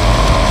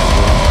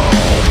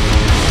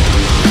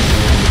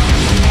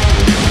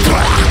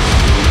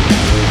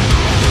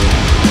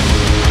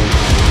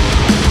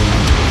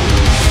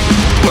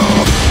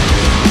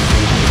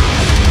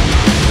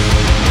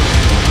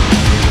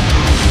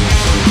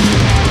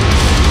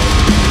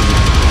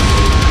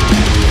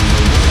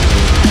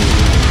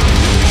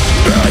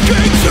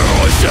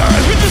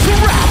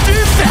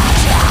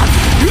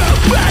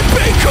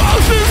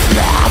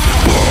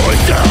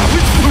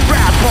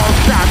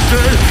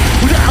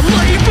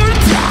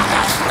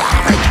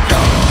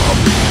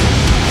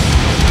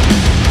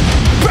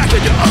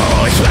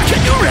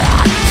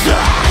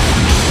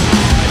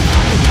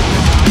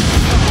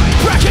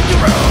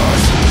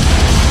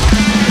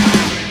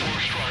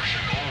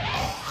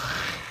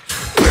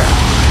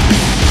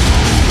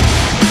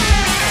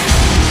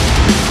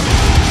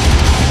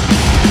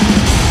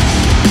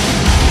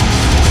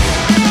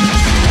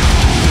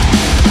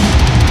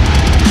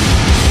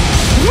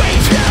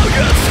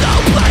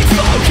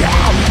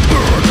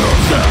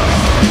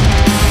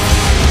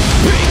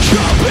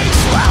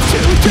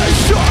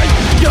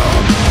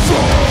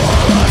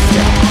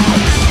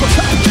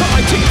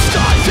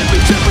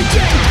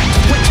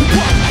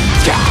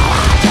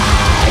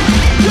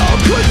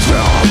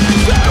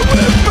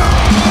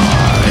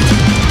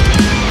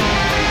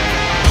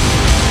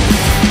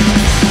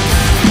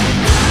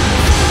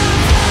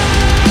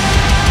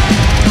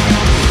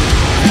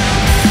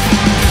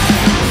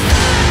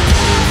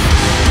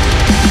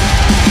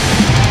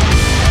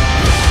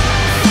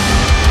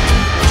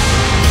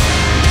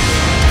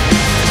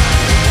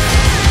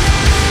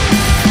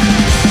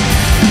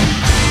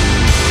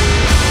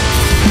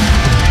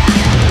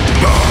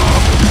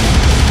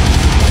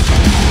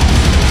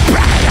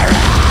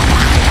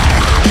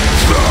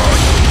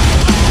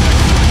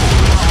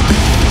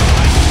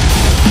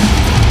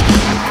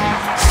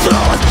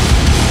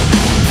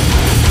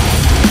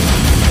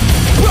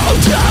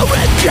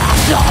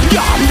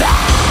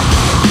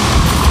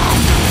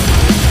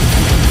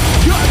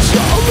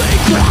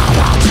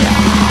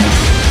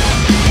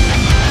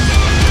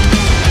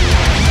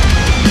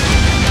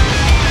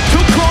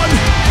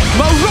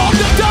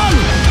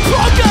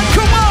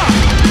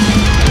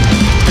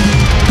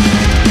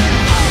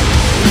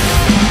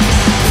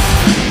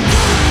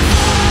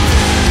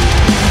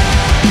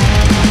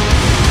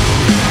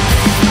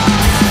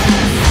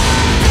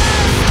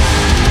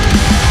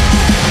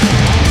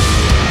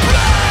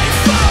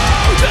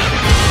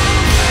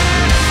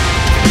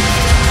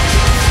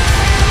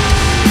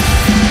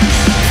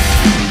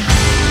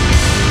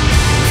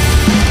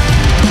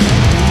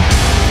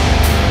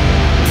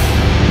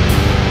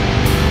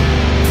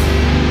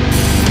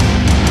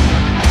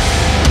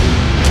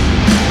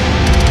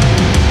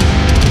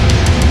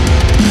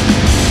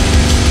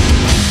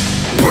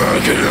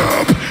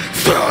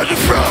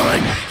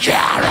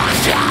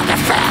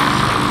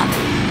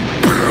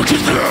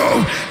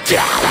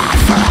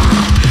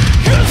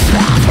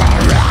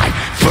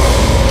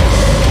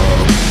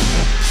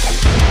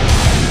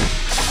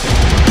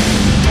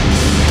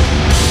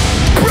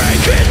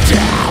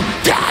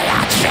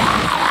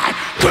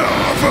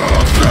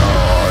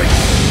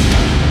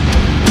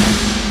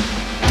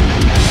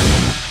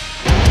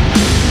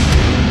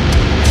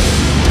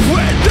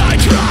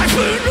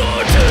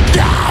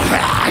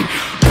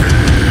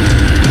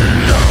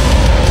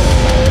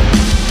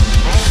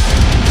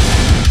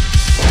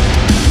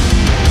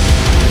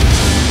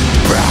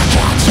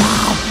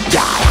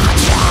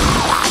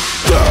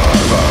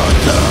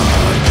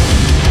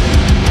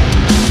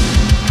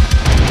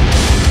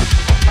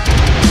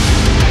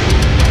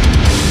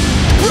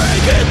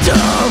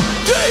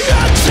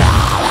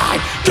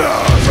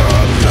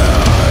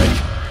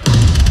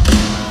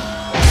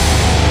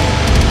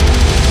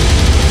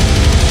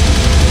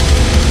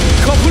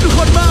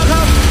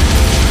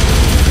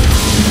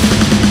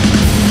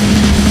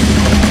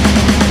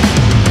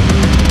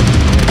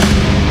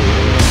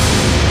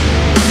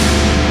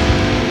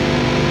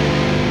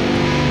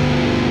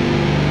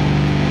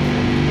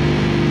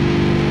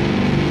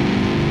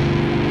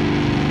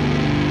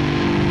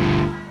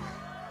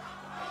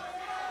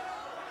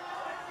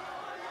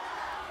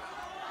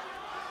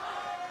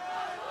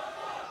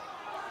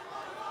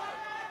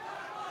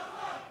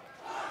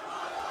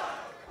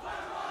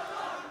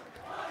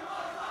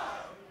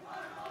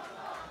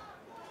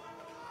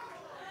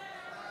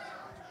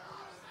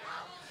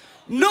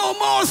No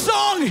more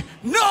song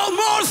No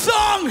more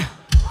song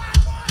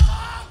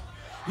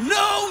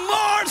No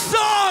more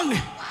song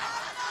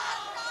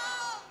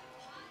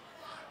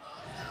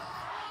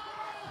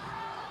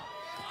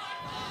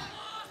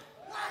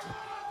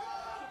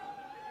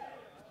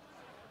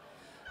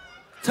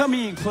ถ้ามี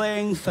อีกเพล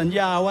งสัญญ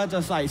าว่าจะ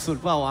ใส่สุด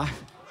เปล่าวะ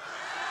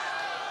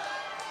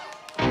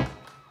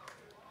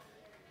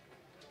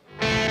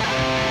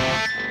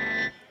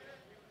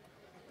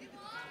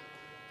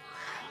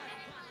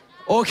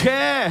โอเค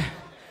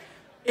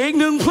อีก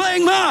หนึ่งเพลง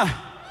มา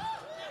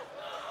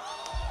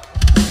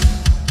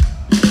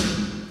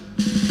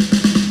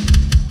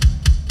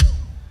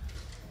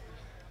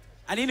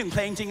อันนี้หนึ่งเพ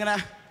ลงจริงน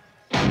ะ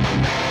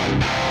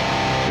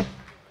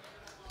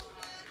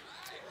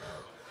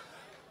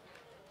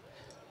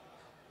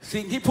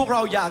สิ่งที่พวกเร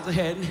าอยากจะ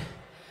เห็น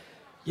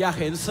อยาก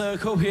เห็น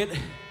Circle Hit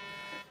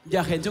อย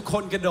ากเห็นทุกค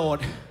นกระโดด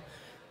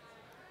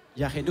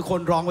อยากเห็นทุกคน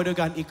ร้องไปด้วย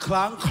กันอีกค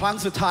รั้ง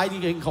สุดท้ายจ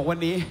ริงๆของวัน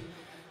นี้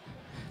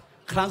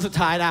ครั้งสุด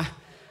ท้ายนะ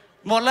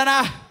หมดแล้วน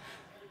ะ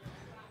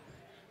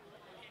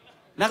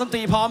นักดนต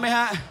รีพร้อมไหมฮ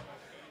ะ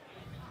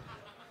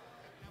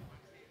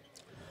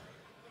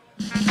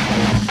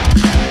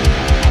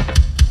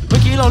เมื่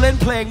อกี้เราเล่น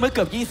เพลงเมื่อเ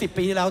กือบ20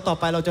 ปีที่แล้วต่อ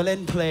ไปเราจะเล่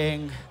นเพลง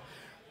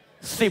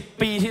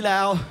10 ปีที่แล้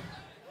ว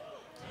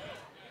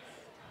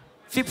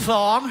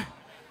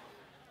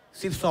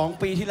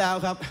12 ปีที่แล้ว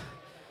ครับ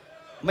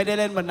ไม่ได้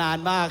เล่นมานาน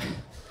มาก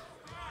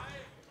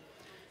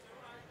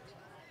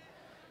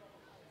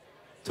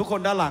ทุกคน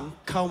ด้านหลัง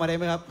เข้ามาได้ไ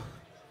หมครับ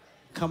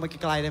เข้ามาใก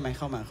ล้ๆได้ไหมเ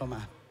ข้าม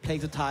าเพลง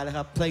สุดท้ายแล้วค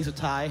รับเพลงสุด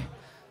ท้าย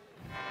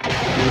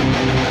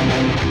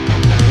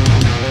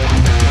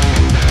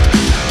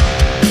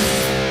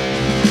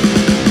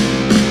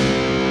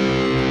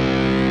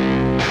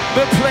เ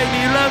มื่อเพลง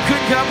นี้เริ่มขึ้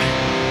นครับ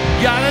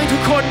อยากให้ทุ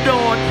กคนโด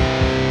ด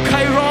ใคร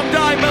ร้องไ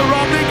ด้มาร้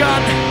องด้วยกั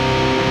น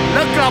แ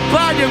ล้วกลับ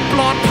บ้านอย่างป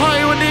ลอดภัย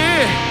วันนี้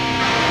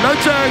แล้ว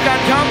เจอกัน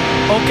ครับ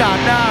โอกาส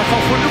หน้าขอ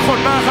บคุณทุกคน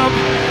มากครับ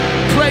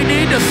เพลง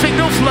นี้ The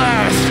Single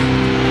Flash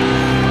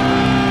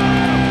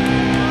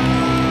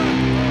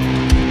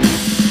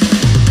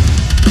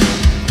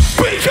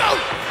Break out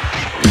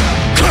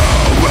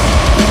Come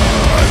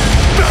on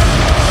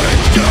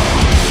Major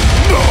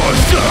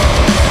Monster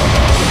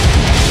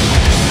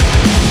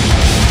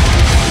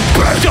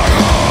Break your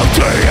heart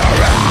to your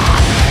heart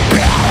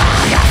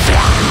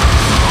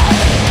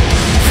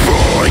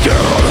For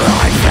your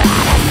life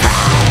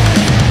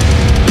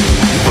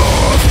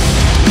Move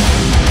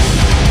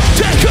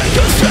Take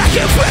a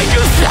second when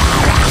you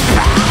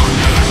satisfied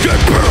Get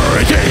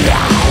buried in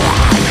your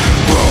life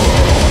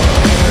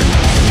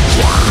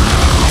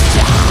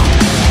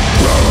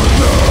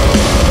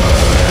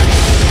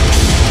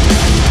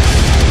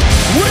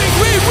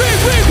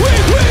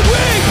Run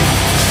Wing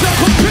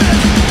Circle Pit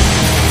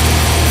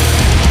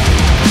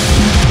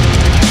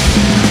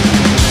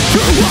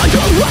You want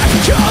your life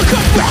to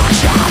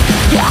correction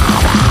You're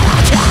out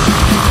of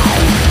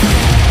time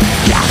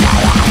You're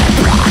out of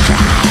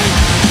broken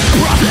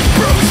Process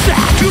bruise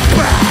that you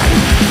burn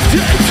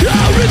Take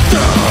your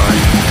return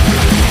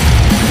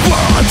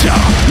Water,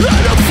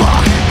 let it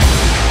fall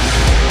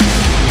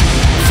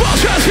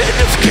Focus in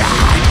the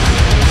sky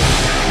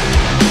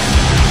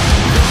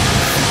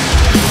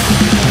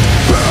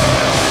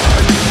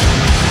Burn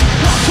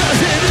Focus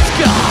in the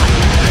sky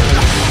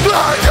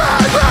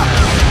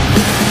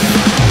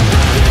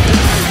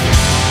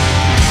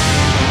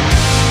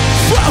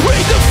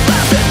Flowering the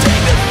flash and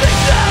take the thing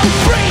down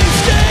Brain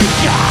stay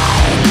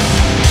guide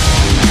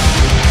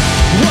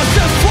One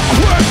step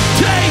forward,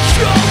 take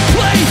your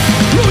place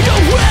Through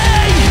your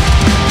way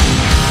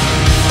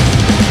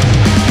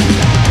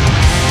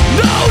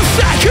No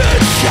second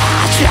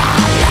chance, your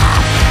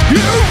life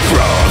You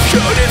broke,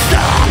 shouldn't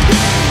stop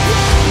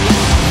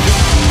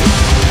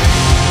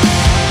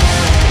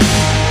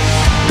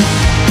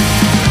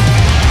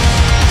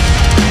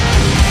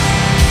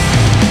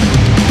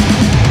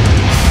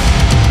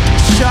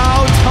ชา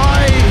วไท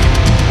ย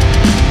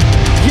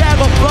แยก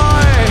ออกไป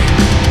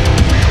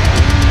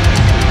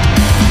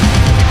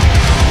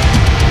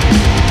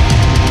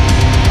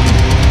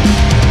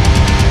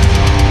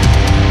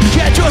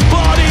Get your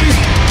bodies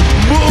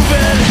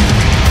moving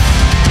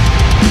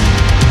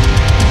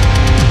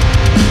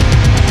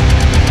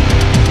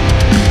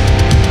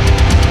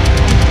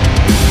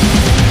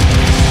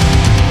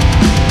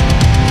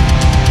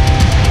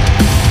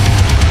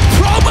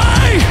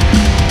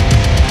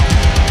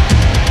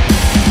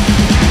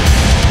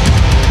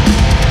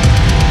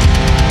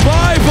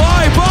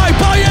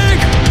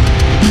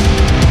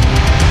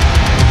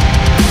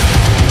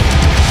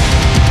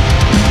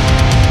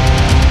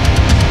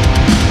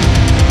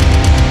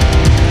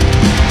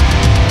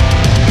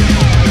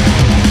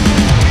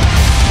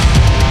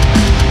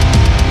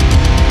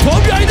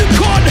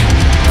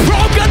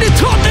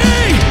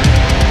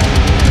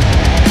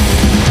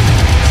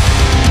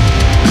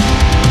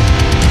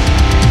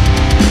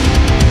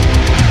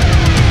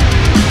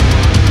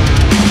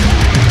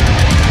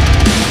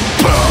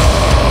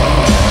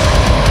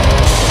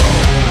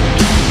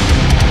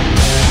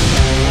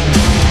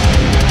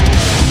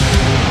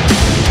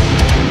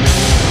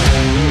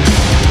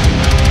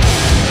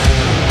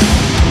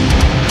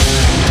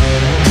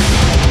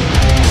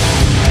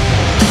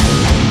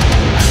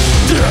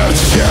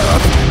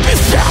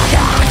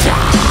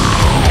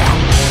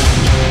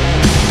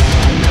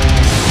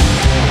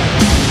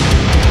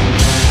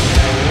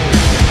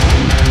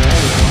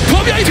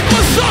Kom jag inte gå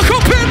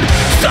psykopin,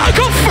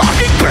 psycho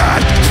fucking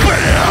bad,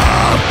 spin it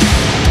up.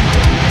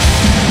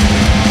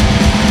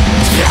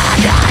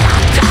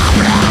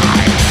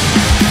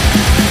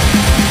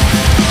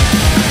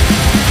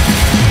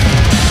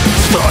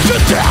 Start your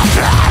death.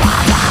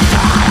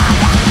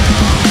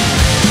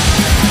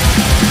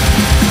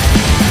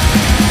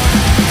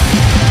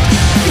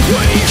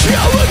 We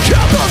shall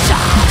recover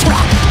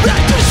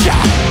back to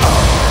shadow.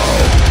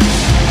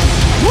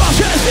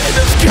 Watches in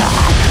the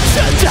sky,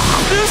 send down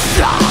the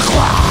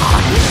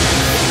cyclone.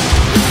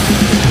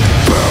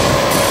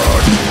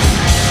 Burn.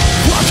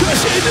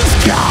 Watches in the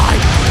sky.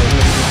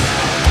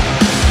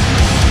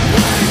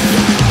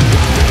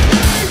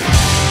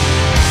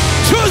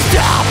 To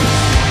stop.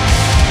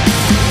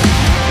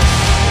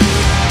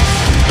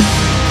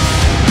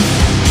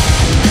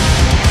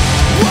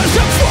 Was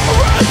a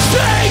foreign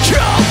take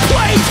your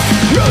place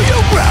through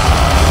your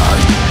run.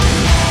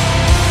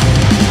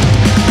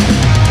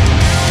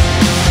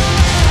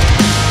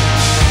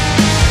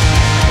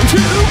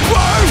 To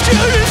burst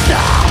you to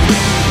stop.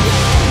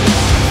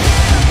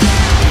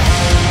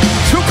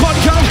 ทุกคน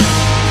ครับ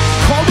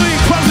ขอมืออี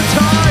กครั้งสุด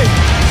ท้าย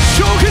โช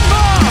ว์ขึ้นม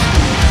า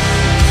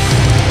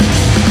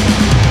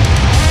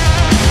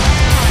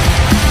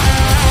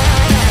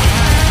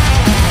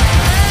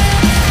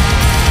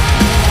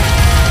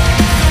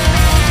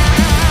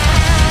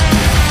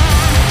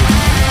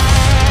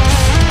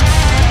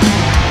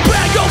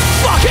Bang your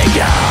fucking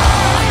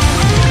gun.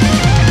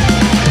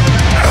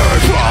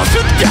 Earth was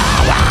a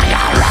down on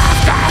your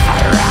left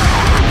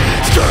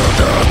and still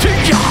dirty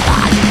your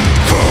life.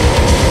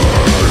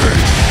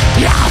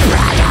 Your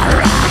brother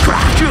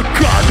crack, you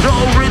got no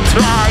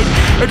retard.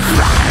 And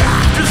fire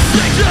after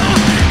signal.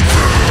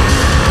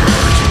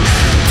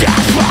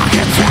 That's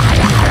fucking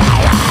tired of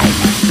life.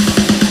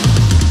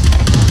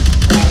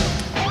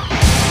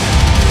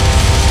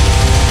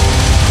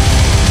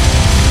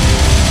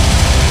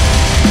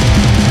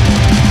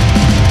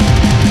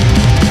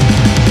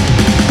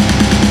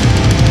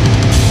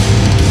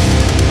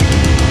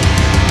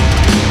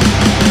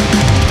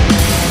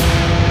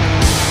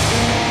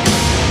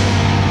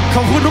 ข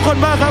อบคุณทุกคน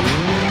มากครับ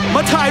ม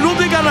าถ่ายรูป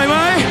ด้วยกันหน่อยไหม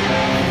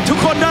ทุก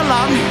คนด้านห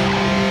ลัง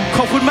ข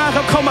อบคุณมากค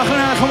รับเข้ามาข้าง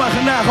หน้าเข้ามาข้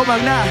างหน้าเข้ามา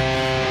ข้างหน้า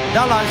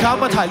ด้านหลังครับ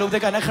มาถ่ายรูปด้ว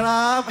ยกันนะค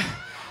รับ